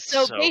 Yeah. It's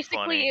So so basically,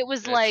 funny. it was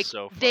It's like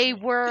so they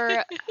funny.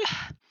 were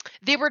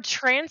they were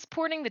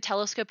transporting the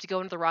telescope to go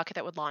into the rocket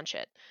that would launch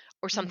it,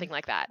 or something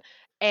like that.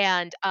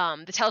 And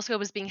the telescope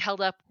was being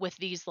held up with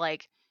these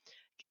like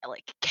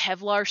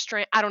Kevlar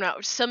strand. I don't know,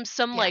 some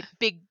Yeah. like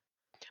big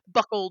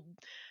buckled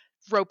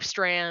rope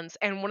strands,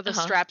 and one of the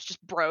straps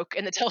just broke,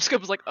 and the telescope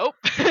was like, oh,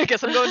 I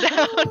guess I'm going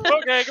down.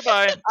 Okay,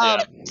 goodbye.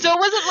 Yeah. So it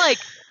wasn't like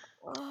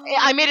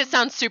I made it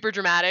sound super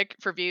dramatic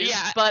for views,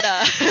 Yeah. but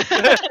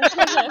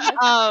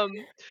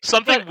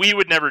Something we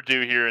would never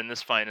do here in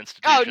this fine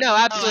institution. Oh no,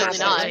 absolutely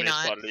not. Space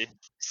not. Buddy.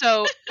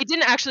 So it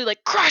didn't actually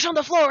like crash on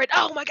the floor and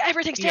oh my god,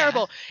 everything's Yeah.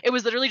 terrible. It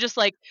was literally just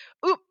like,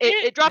 oop,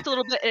 it dropped a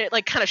little bit, and it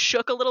like kind of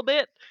shook a little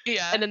bit,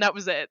 Yeah. and then that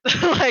was it.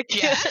 Like,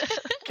 Yeah.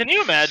 Can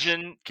you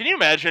imagine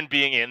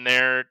being in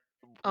there,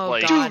 Oh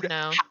like, God, Dude,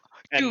 no.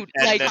 and, dude,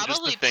 and like- then just the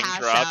Probably thing pass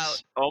drops?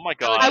 out. Oh my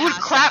I would I God! would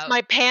pass crap out.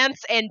 my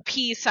pants and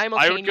pee I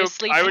would go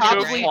simultaneously, right?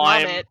 probably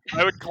climb. vomit.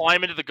 I would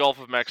climb into the Gulf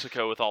of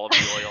Mexico with all of the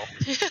oil.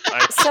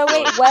 So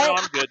wait, No, what?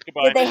 I'm good.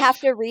 Goodbye. Did they have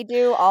to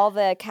redo all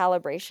the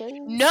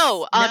calibrations?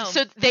 No, No.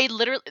 so they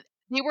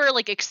were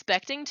like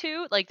expecting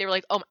to, like they were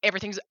like, oh,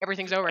 everything's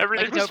over,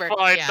 Everything like it's was over.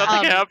 fine. Yeah.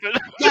 Nothing happened.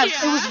 Yeah, Yeah.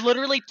 it was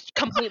literally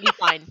completely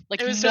fine.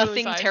 Like It was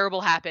totally nothing fine.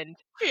 terrible happened.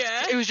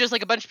 Yeah. It was just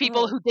like a bunch of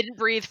people Oh. who didn't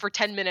breathe for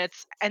 10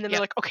 minutes, and then they're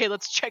Yep. like, okay,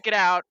 let's check it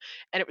out,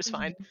 and it was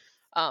fine. It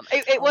Oh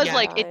was Yeah.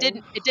 like it my.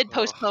 did Ugh.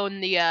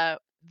 postpone the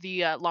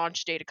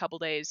launch date a couple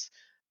days,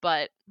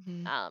 but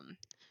Mhm.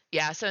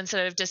 yeah. So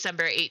instead of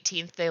December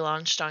 18th, they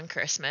launched on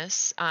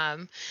Christmas.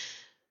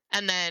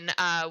 And then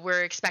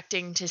we're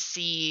expecting to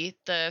see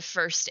the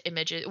first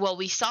images. Well,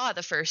 we saw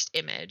the first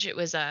image. It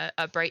was a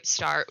bright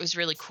star. It was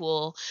really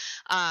cool.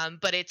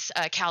 But it's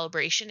a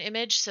calibration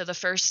image. So the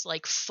first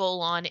like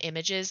full-on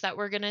images that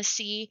we're going to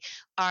see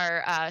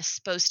are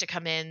supposed to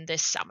come in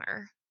this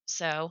summer.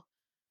 So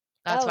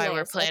that's Oh, why we're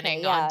nice. Okay,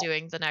 planning yeah. on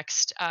doing the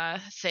next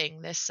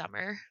thing this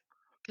summer.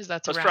 Because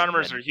that's around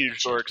Astronomers when are huge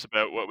it should. dorks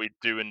about what we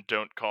do and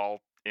don't call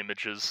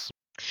images.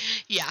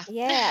 Yeah.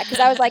 Yeah, because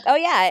I was like, oh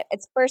yeah,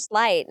 it's first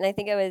light, and I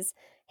think it was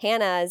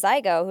Hannah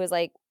Zygo who was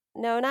like,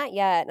 no, not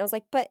yet, and I was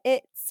like, but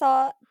it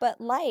saw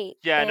light.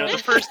 Yeah, no, the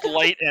and- first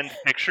light and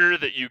picture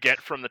that you get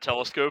from the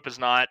telescope is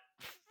not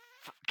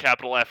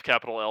capital F,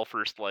 capital L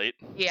first light.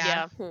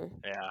 Yeah. Hmm.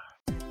 Yeah.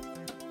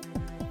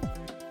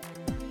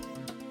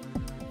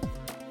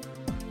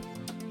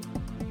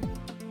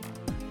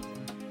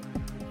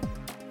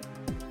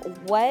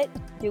 What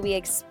do we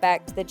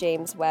expect the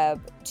James Webb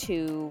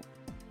to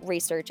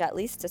research, at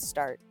least to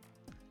start?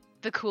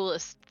 The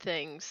coolest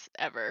things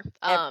ever.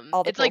 All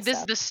the It's cool like this is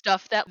stuff. the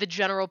stuff that the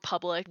general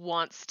public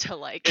wants to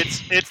like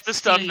It's the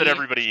stuff that see.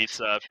 everybody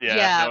eats up. Yeah,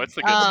 Yeah, no, it's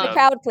the good It's the stuff.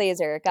 crowd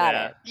pleaser. Got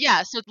Yeah. it.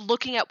 Yeah, so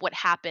looking at what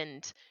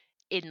happened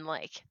in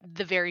like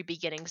the very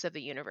beginnings of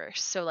the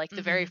universe. So like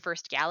the very Mhm.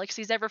 first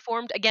galaxies ever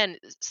formed, again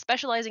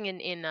specializing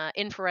in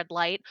infrared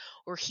light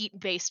or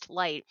heat-based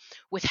light,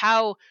 with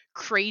how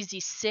crazy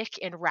sick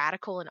and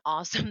radical and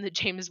awesome the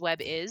James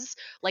Webb is,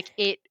 like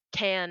it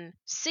can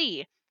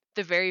see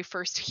the very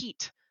first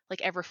heat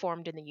like ever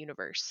formed in the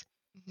universe.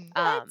 Mhm.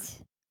 Um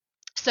What?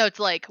 so it's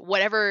like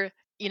whatever,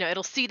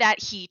 it'll see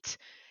that heat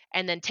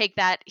and then take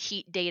that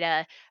heat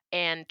data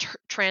and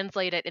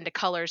translate it into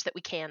colors that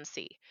we can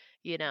see,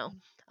 you know.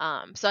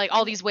 So like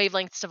all Mhm. these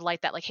wavelengths of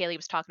light that like Haley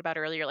was talking about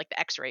earlier, like the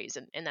X-rays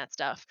and that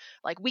stuff,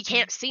 like we Mhm.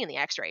 can't see in the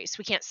X-rays.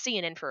 We can't see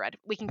in infrared.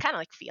 We can kind of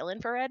like feel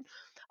infrared.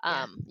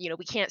 Yeah.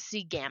 We can't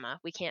see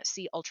gamma. We can't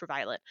see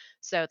ultraviolet.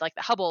 So like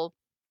the Hubble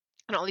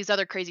and all these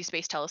other crazy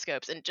space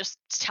telescopes and just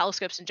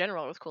telescopes in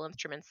general with cool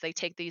instruments, they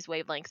take these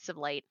wavelengths of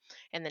light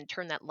and then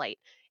turn that light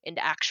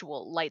into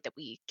actual light that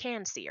we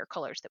can see, or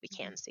colors that we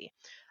can see.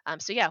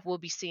 So yeah, we'll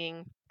be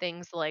seeing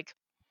things like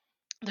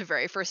the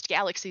very first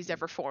galaxies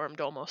ever formed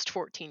almost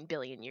 14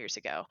 billion years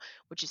ago,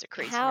 which is a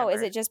crazy How is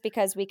number. it just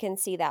because we can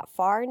see that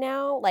far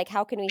now? Like,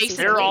 how can we see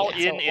They're something Basically, all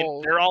yeah. that's so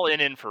old? they're all in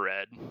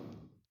infrared. All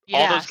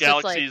Yeah, those so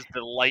it's like galaxies,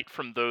 the light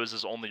from those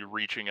is only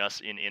reaching us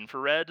in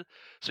infrared.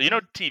 So you know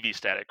TV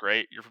static,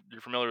 right?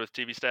 You're familiar with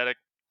TV static?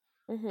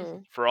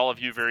 Mm-hmm. For all of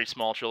you very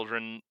small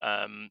children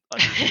under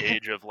the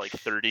age of like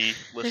 30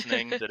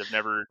 listening that have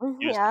never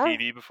used the Yeah.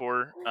 TV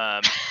before,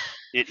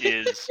 it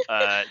is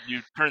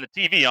you turn the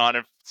TV on.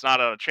 If it's not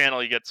on a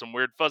channel, you get some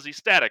weird fuzzy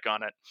static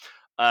on it.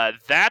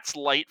 That's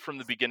light from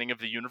the beginning of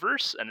the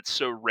universe, and it's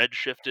so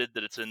redshifted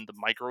that it's in the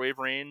microwave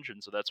range,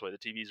 and so that's why the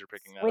TVs are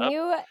picking that When up.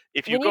 you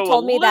If you when you go a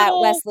told me that,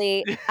 little,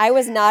 Wesley, I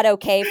was not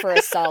okay for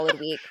a solid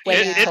week when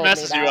you Yeah. it told me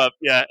messes you that. up.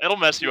 Yeah, it'll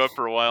mess you up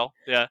for a while.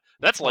 Yeah,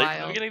 that's It's light from the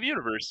wild. beginning of the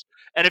universe.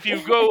 And if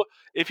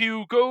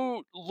you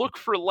go look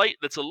for light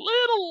that's a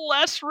little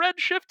less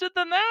redshifted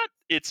than that,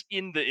 it's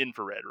in the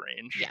infrared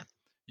range. Yeah.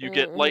 You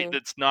get light Mm-hmm.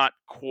 that's not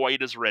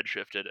quite as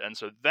redshifted, and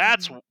so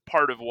that's Mhm.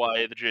 part of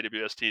why the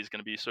JWST is going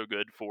to be so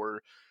good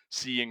for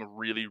seeing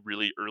really,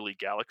 really early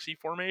galaxy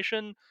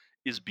formation,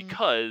 is Mhm.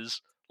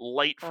 because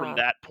light from Ah.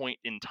 that point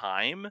in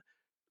time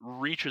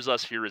reaches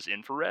us here as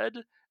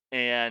infrared,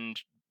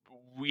 and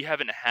we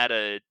haven't had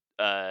a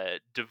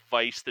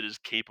device that is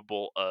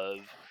capable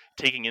of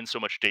taking in so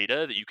much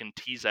data that you can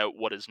tease out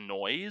what is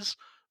noise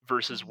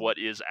versus Mhm. what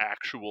is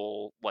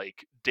actual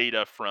like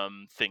data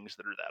from things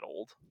that are that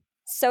old.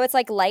 So it's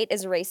like light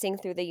is racing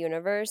through the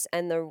universe,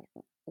 and the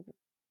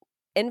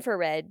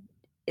infrared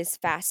is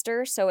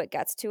faster, so it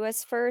gets to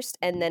us first,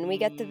 and then we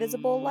get the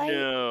visible light.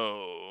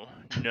 No.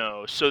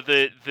 So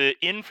the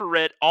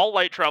infrared, all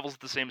light travels at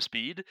the same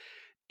speed.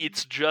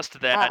 It's just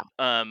that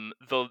Ah.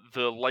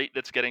 the light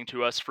that's getting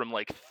to us from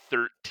like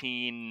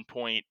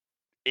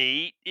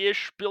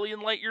 13.8-ish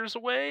billion light years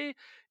away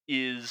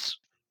is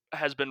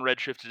has been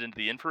redshifted into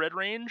the infrared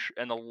range,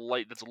 and the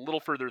light that's a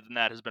little further than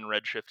that has been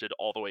redshifted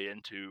all the way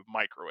into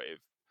microwave.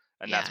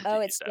 And that's Yeah. what Oh,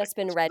 TV it's static just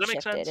been is. Does that make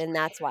redshifted, sense? and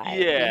that's why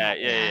we Yeah, have yeah, it.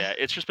 yeah. Yeah. Yeah.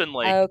 It's just been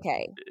like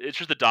Okay. it's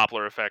just the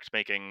Doppler effect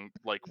making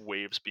like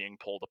waves being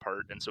pulled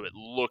apart, and so it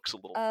looks a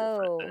little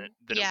different Oh. than it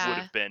would Yeah.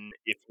 have been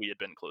if we had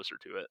been closer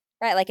to it.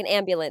 Right, like an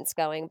ambulance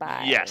going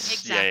by.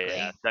 Yes, yeah,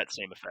 Exactly. that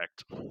same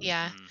effect.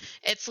 Yeah. Mm.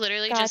 It's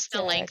literally just the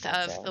Gotcha, length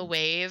of gotcha. the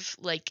wave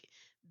like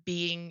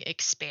being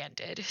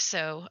expanded.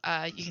 So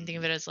you can think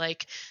of it as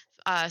like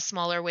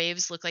smaller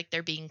waves look like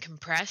they're being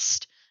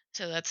compressed.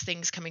 So that's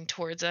things coming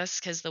towards us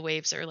because the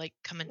waves are like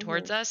coming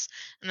towards Mhm. us.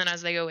 And then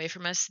as they go away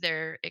from us,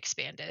 they're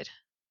expanded.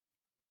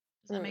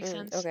 Does that make Mm-mm.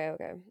 sense? Okay,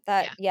 okay.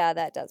 Yeah.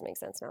 That does make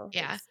sense now.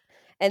 Yeah. Thanks.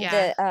 And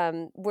Yeah.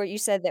 the where you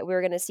said that we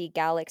were gonna see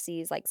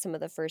galaxies, like some of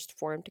the first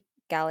formed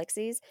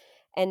galaxies,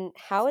 and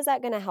how is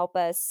that gonna help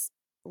us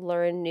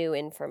learn new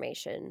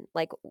information?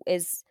 Like,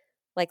 is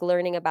like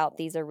learning about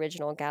these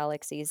original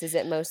galaxies, is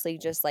it mostly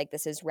just like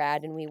this is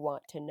rad and we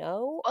want to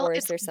know, well, or is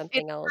it's there it's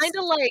something kind else?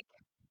 of like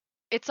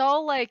it's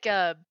all like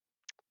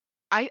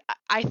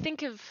I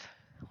think of,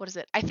 what is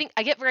it? I think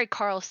I get very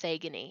Carl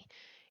Sagan-y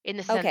in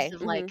the sense Okay. of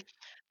Mm-hmm. like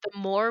the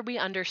more we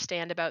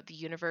understand about the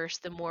universe,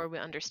 the more we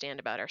understand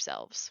about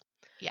ourselves.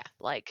 Yeah.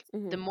 Like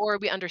Mm-hmm. the more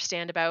we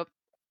understand about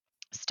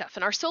stuff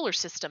in our solar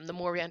system, the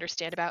more we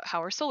understand about how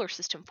our solar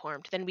system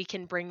formed, then we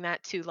can bring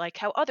that to like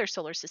how other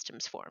solar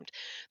systems formed.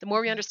 The more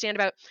we Mhm. understand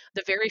about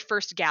the very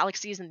first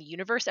galaxies in the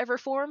universe ever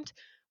formed,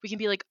 we can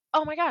be like,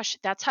 oh my gosh,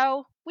 that's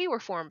how we were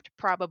formed,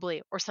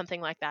 probably, or something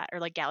like that, or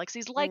like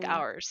galaxies like Mm.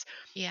 ours.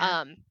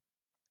 Yeah. Um,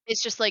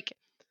 it's just like,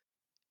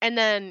 and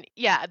then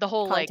yeah, the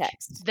whole like,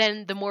 Context.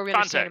 then the more we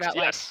understand Context,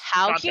 about like yes,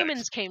 how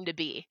humans context. came to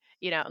be,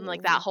 and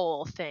like that Mm-hmm.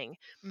 whole thing,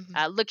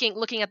 Mhm.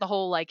 looking at the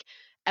whole like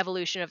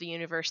evolution of the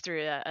universe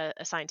through a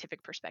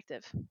scientific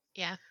perspective.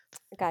 Yeah.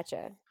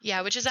 Gotcha.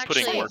 Yeah, which is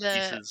Putting actually more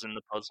Sick. the pieces in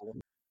the puzzle.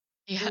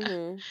 yeah.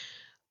 Mm-hmm.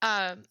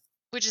 Um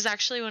which is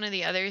actually one of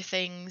the other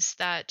things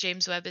that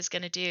James Webb is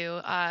going to do.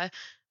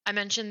 I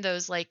mentioned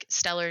those like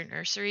stellar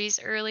nurseries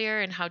earlier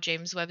and how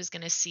James Webb is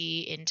going to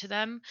see into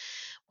them.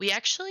 We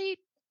actually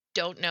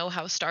don't know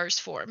how stars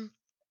form.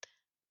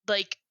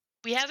 Like,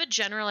 we have a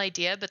general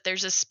idea, but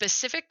there's a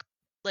specific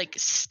like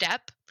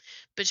step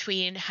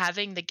between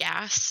having the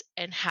gas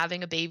and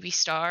having a baby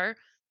star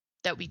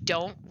that we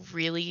don't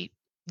really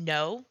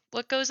know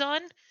what goes on.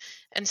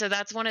 And so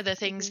that's one of the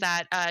things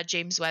that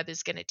James Webb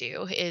is going to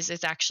do is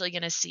it's actually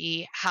going to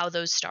see how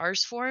those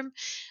stars form.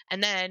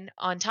 And then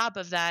on top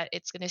of that,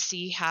 it's going to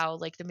see how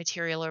like the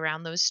material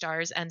around those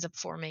stars ends up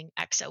forming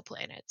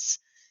exoplanets.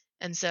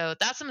 And so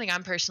that's something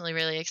I'm personally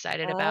really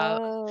excited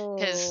about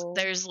because Oh.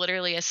 there's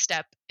literally a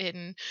step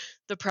in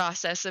the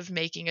process of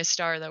making a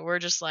star that we're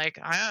just like,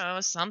 I don't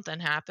know, something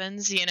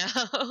happens, you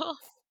know?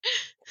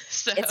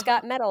 So, It's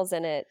got metals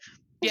in it.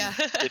 yeah.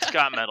 It's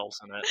got metals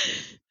in it.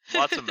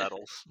 Lots of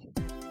metals.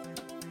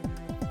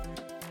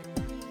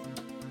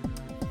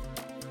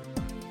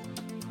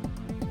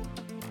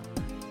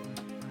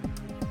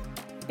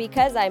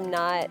 Because I'm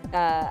not,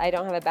 I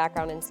don't have a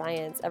background in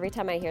science. Every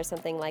time I hear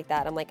something like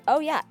that, I'm like, oh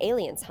yeah,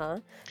 aliens, huh?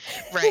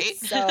 Right.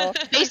 So,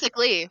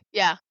 Basically,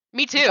 yeah.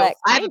 Me too. but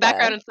I have a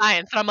background kinda. in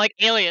science, and I'm like,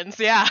 aliens,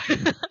 yeah.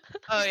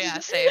 Oh yeah,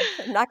 same.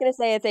 I'm not gonna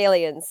say it's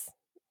aliens,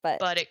 but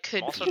But it I'm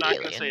could also be not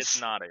going to say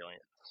it's aliens. not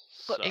aliens.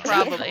 But So.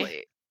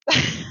 Exactly.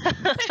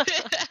 probably.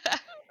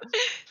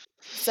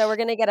 so we're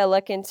gonna get a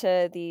look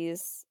into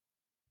these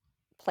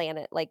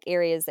like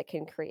areas that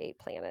can create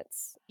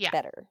planets Yeah.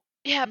 better.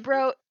 Yeah, Mhm.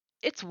 bro,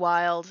 it's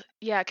wild.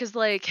 Yeah, cuz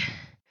like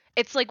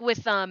it's like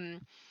with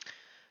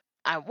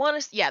I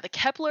want to yeah, the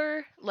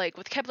Kepler, like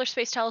with Kepler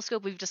Space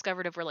Telescope, we've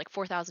discovered over like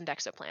 4,000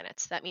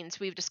 exoplanets. That means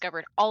we've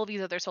discovered all of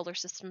these other solar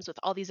systems with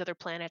all these other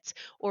planets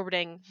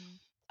orbiting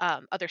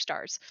Mhm. other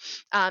stars.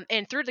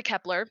 And through the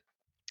Kepler,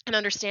 and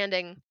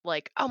understanding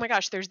like, oh my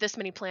gosh, there's this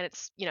many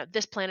planets,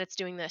 this planet's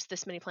doing this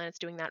many planets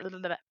doing that, blah, blah,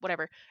 blah,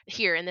 whatever,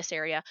 here in this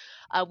area,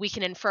 we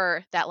can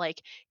infer that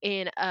like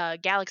in a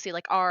galaxy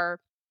like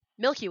our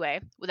Milky Way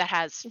that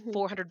has Mhm.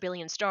 400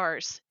 billion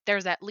stars,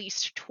 there's at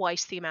least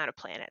twice the amount of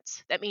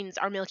planets. That means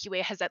our Milky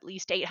Way has at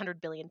least 800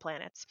 billion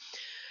planets.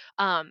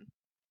 Um,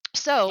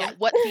 so Yeah.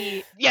 what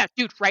the yeah,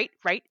 dude, right.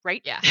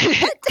 Yeah.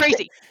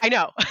 Crazy. I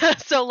know.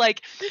 So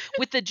like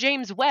with the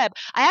James Webb,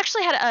 I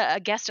actually had a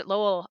guest at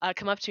Lowell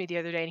come up to me the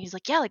other day, and he's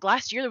like, yeah, like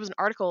last year there was an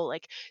article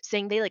like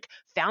saying they like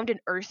found an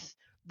Earth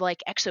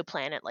like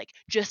exoplanet like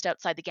just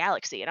outside the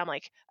galaxy, and I'm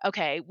like,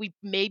 okay, we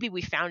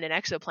found an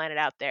exoplanet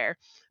out there,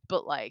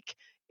 but like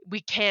we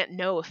can't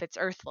know if it's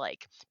Earth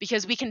like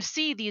because we can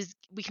see these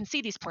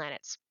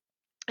planets.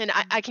 And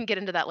I can get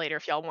into that later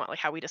if y'all want, like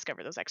how we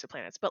discover those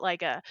exoplanets. But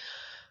like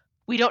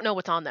we don't know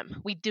what's on them.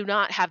 We do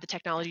not have the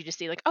technology to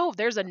see like, oh,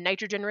 there's a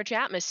nitrogen rich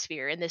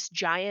atmosphere in this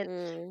giant,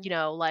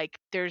 Mm. like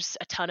there's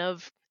a ton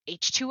of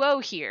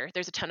H2O here,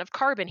 there's a ton of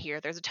carbon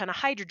here, there's a ton of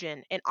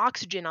hydrogen and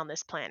oxygen on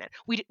this planet.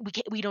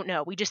 We don't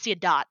know. We just see a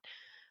dot.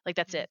 Like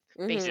that's it,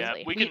 Mhm. Yeah,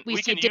 basically. we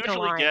We can see a dimmer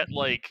line.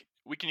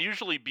 we can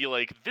usually be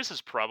like, this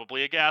is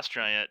probably a gas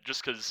giant,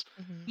 just because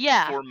Mhm.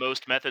 Yeah. for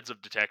most methods of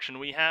detection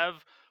we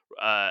have,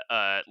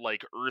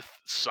 like Earth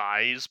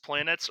size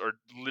planets are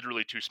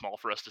literally too small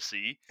for us to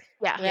see.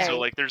 Yeah. Yeah. So Right.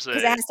 like there's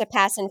Because it a has to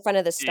pass in front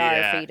of the star for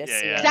yeah you to yeah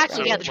see yeah. it, Exactly. Yeah,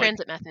 So the right? like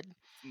transit method.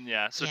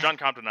 yeah. So Yeah. John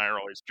Compton and I are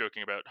always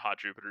joking about hot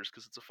Jupiters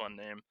because it's a fun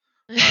name.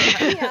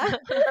 Yeah.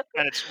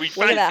 And we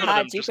Look at find that fun of hot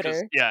them just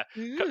because Jupiter.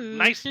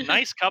 Ooh.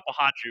 nice cup of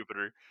hot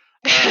Jupiter.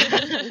 Um,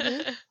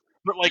 Mhm.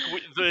 But like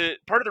the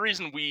part of the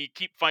reason we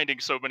keep finding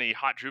so many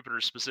hot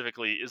Jupiters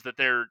specifically is that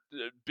they're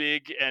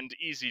big and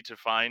easy to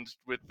find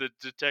with the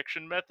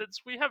detection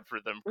methods we have for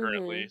them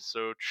currently. Mhm.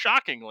 So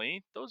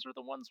shockingly, those are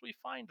the ones we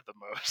find the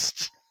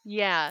most.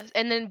 Yeah,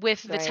 and then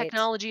with the Right.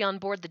 technology on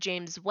board the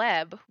James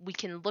Webb, we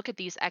can look at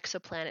these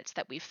exoplanets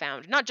that we've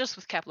found, not just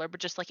with Kepler,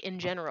 but just like in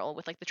general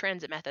with like the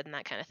transit method and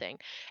that kind of thing.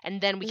 And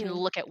then we can Mhm.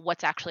 look at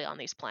what's actually on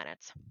these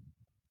planets.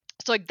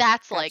 So like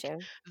that's like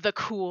Gotcha. the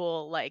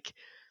cool like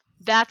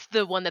that's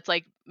the one that's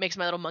like makes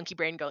my little monkey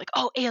brain go like,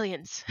 "Oh,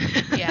 aliens."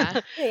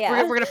 Yeah. We're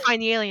Yeah. we're going to find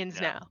the aliens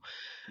Yeah. now.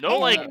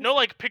 Aliens. No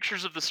like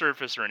pictures of the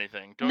surface or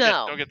anything.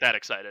 No. Don't get that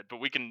excited. But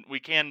we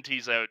can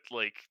tease out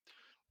like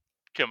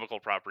chemical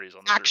properties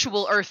on the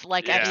Actual surface.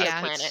 Earth-like Yeah,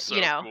 Yeah. it's exoplanet,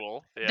 so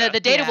cool. The Yeah. the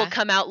data will Yeah.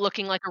 come out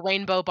looking like a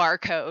rainbow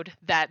barcode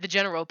that the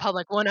general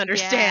public won't Yeah.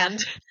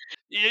 understand.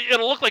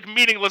 It'll look like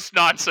meaningless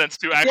nonsense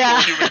to actual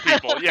Yeah. human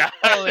people. Yeah.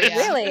 Oh It's- yeah.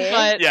 Really?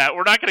 But yeah,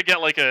 we're not gonna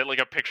get like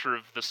a picture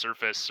of the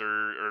surface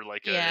or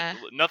like a Yeah.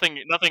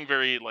 nothing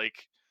very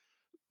like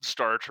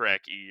Star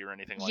Trek y or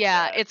anything like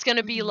yeah, that. it's going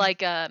to be Mhm.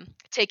 like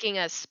taking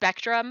a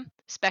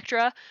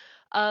spectra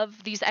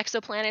of these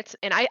exoplanets,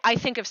 and I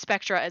think of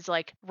spectra as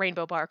like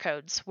rainbow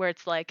barcodes where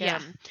it's like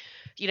Yeah.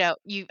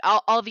 you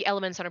all the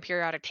elements on a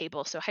periodic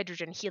table, so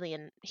hydrogen,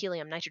 helium,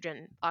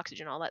 nitrogen,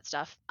 oxygen, all that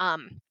stuff.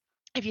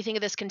 If you think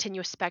of this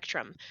continuous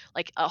spectrum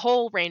like a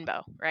whole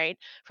rainbow, right,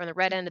 from the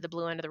red end to the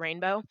blue end of the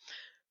rainbow,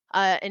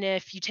 and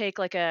if you take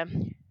like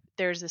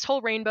there's this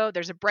whole rainbow,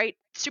 there's a bright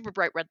super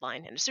bright red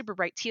line and a super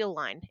bright teal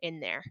line in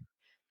there.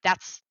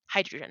 That's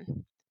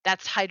hydrogen.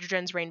 that's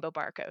hydrogen's rainbow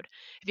barcode.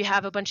 If you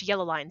have a bunch of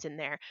yellow lines in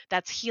there,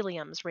 that's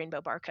helium's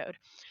rainbow barcode.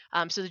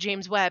 So the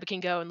James Webb can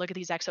go and look at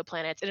these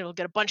exoplanets, and it'll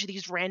get a bunch of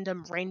these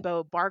random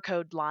rainbow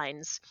barcode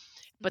lines.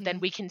 But then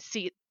we can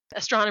see,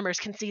 astronomers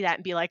can see that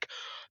and be like,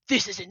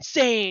 this is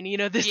insane.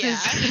 This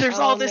is, there's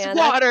all this man,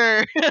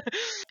 water.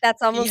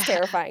 That's almost Yeah.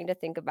 terrifying to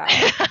think about.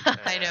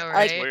 I know,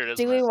 Like, It's weird,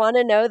 isn't do we it? want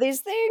to know these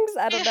things?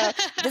 I don't know.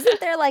 Isn't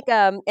there like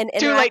an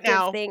Too late interactive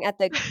now. thing at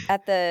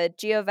the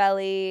Geo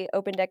Valley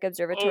Open Deck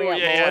Observatory Oh, at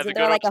yeah, Lowell? yeah, Isn't they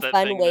there go like up a to that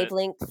fun thing that-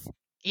 wavelength?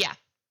 Yeah.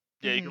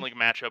 Yeah, you can like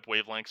match up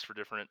wavelengths for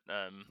different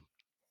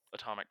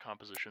atomic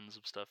compositions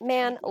of stuff. It's really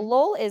Man, cool.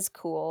 Lowell is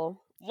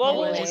cool.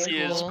 Lowell Anyway. is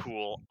cool.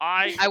 cool.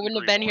 I couldn't wouldn't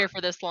have agree been here more.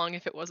 for this long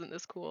if it wasn't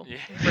this cool. Yeah.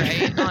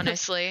 Right,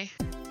 honestly.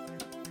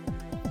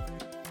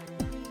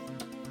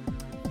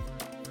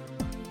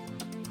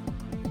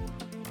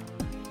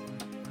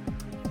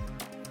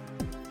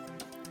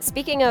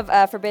 Speaking of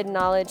forbidden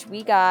knowledge,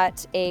 we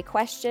got a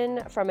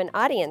question from an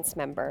audience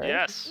member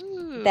Yes.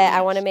 that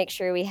I want to make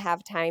sure we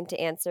have time to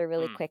answer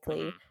really Mm, quickly.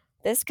 mhm.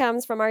 This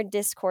comes from our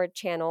Discord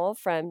channel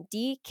from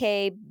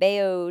DK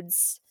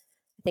Bayodes.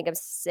 I think I'm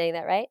saying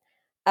that right.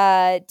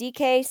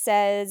 DK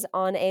says,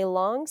 on a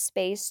long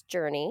space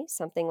journey,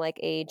 something like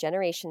a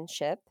generation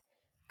ship,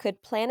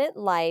 could planet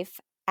life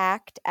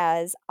act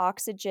as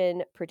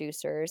oxygen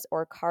producers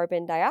or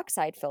carbon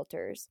dioxide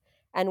filters?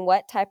 And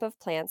what type of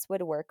plants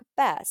would work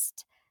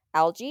best?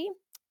 Algae?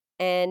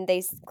 And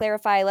they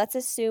clarify, let's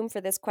assume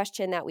for this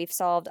question that we've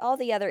solved all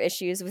the other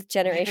issues with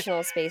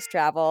generational space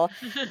travel,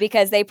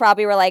 because they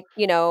probably were like,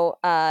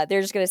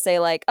 they're just going to say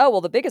like, oh,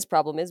 well, the biggest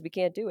problem is we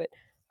can't do it.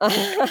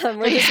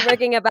 We're just Yeah.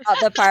 working about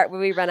the part where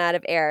we run out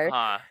of air.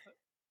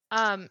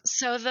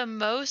 So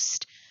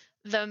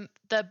the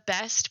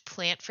best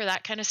plant for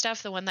that kind of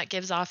stuff, the one that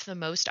gives off the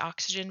most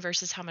oxygen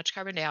versus how much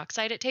carbon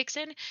dioxide it takes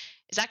in,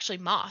 is actually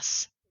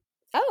moss.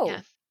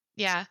 Oh,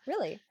 Yeah.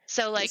 really?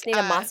 So You like just need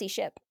a mossy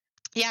ship.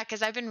 yeah,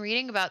 because I've been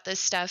reading about this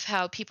stuff,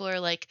 how people are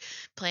like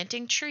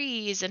planting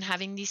trees and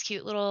having these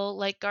cute little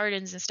like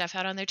gardens and stuff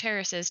out on their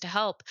terraces to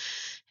help.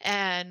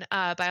 And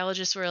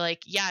biologists were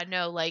like, yeah,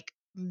 no, like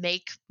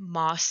make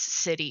moss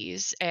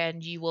cities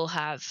and you will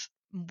have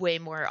way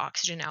more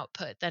oxygen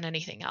output than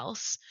anything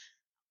else.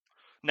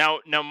 Now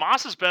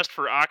moss is best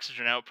for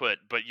oxygen output,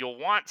 but you'll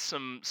want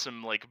some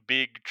like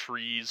big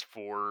trees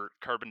for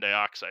carbon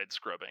dioxide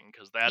scrubbing,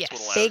 because that's what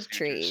Yes. allows Big you to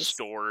trees.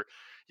 store.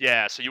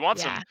 Yeah, so you want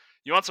Yeah.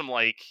 some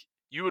like,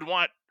 you would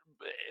want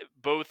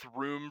both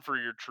room for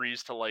your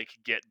trees to like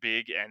get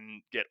big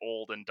and get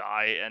old and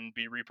die and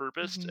be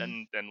repurposed,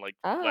 Mhm. and like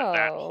let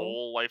that Oh.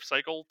 whole life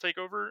cycle take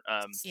over.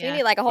 So you Yeah.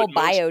 need like a whole But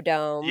most-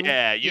 biodome.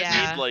 Yeah, you'd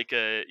Yeah. need like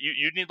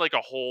you'd need like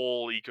a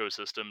whole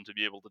ecosystem to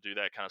be able to do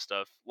that kind of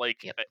stuff.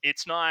 Like Yep.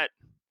 it's not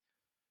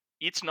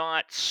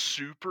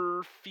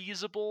super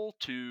feasible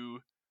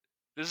to.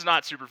 This is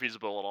not super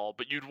feasible at all,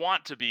 but you'd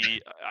want to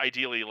be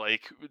ideally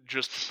like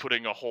just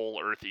putting a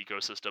whole Earth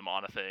ecosystem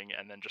on a thing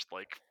and then just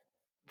like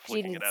You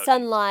flicking need it out.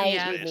 sunlight.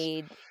 Yeah. You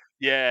need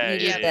Yeah, you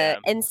yeah, need yeah.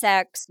 the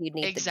insects. You need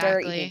the dirt. You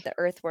Exactly. need the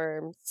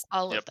earthworms.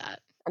 All Yep. of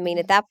that. I mean,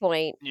 at that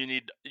point, You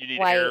need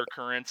why? air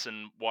currents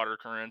and water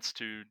currents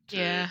to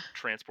Yeah.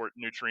 transport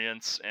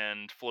nutrients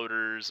and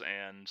floaters,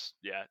 and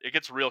yeah, it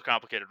gets real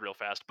complicated real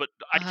fast. But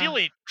Uh-huh.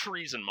 ideally,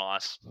 trees and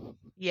moss.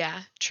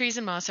 Yeah. Trees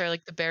and moss are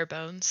like the bare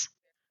bones.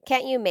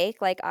 Can't you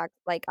make like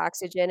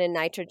oxygen and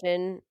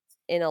nitrogen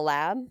in a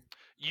lab?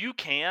 You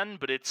can,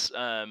 but it's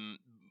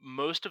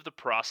most of the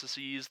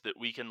processes that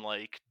we can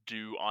like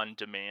do on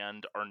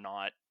demand are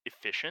not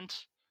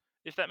efficient,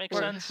 if that makes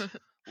Or sense.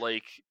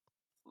 Like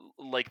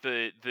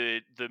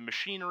the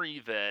machinery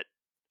that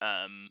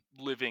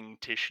living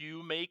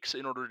tissue makes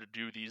in order to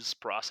do these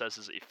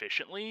processes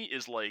efficiently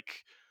is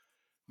like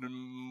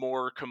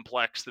more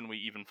complex than we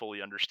even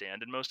fully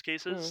understand in most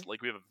cases.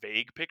 Like we have a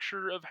vague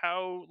picture of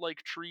how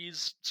like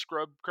trees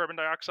scrub carbon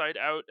dioxide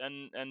out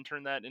and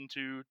turn that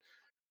into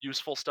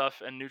useful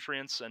stuff and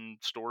nutrients and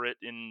store it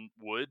in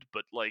wood,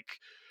 but like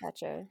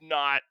Gotcha.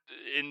 not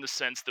in the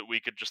sense that we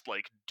could just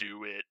like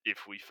do it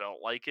if we felt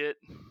like it.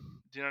 Do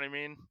you know what I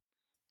mean?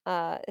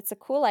 It's a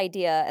cool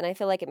idea, and I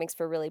feel like it makes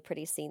for really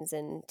pretty scenes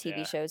in TV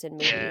Yeah. shows and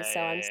Yeah, movies. So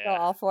I'm yeah, still yeah.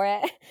 all for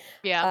it.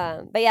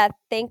 Yeah. But yeah,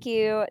 thank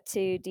you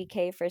to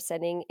DK for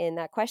sending in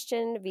that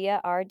question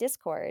via our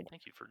Discord.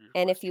 Thank you for your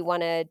And if question. you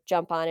want to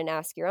jump on and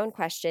ask your own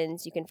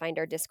questions, you can find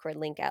our Discord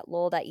link at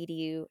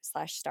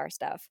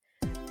lowell.edu/starstuff.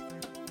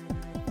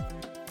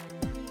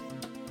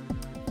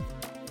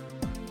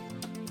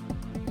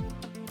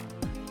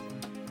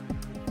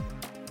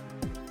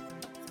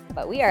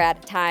 But we are out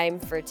of time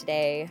for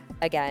today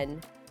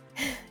again.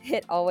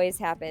 It always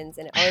happens,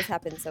 and it always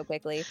happens so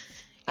quickly.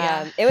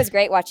 Yeah. It was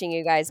great watching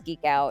you guys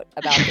geek out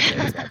about the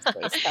James Webb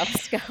Space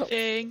Telescope.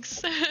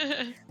 Thanks.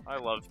 I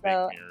love big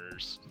So-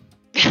 mirrors.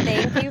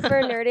 Thank you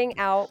for nerding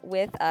out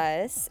with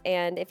us.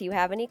 And if you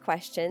have any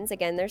questions,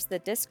 again, there's the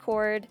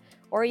Discord,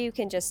 or you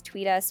can just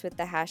tweet us with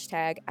the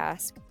hashtag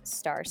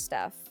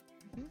AskStarStuff,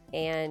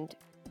 and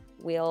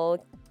we'll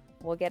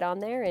get on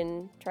there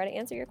and try to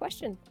answer your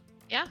question.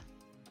 Yeah.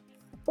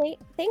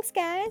 Thanks,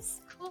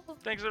 guys. Cool.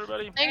 Thanks,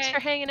 everybody. Thanks for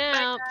hanging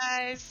out. Bye,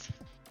 guys.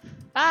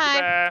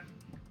 Bye.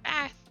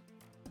 Goodbye. Bye.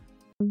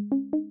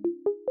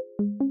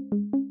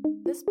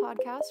 This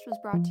podcast was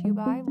brought to you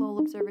by Lowell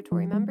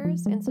Observatory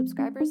members and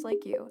subscribers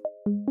like you.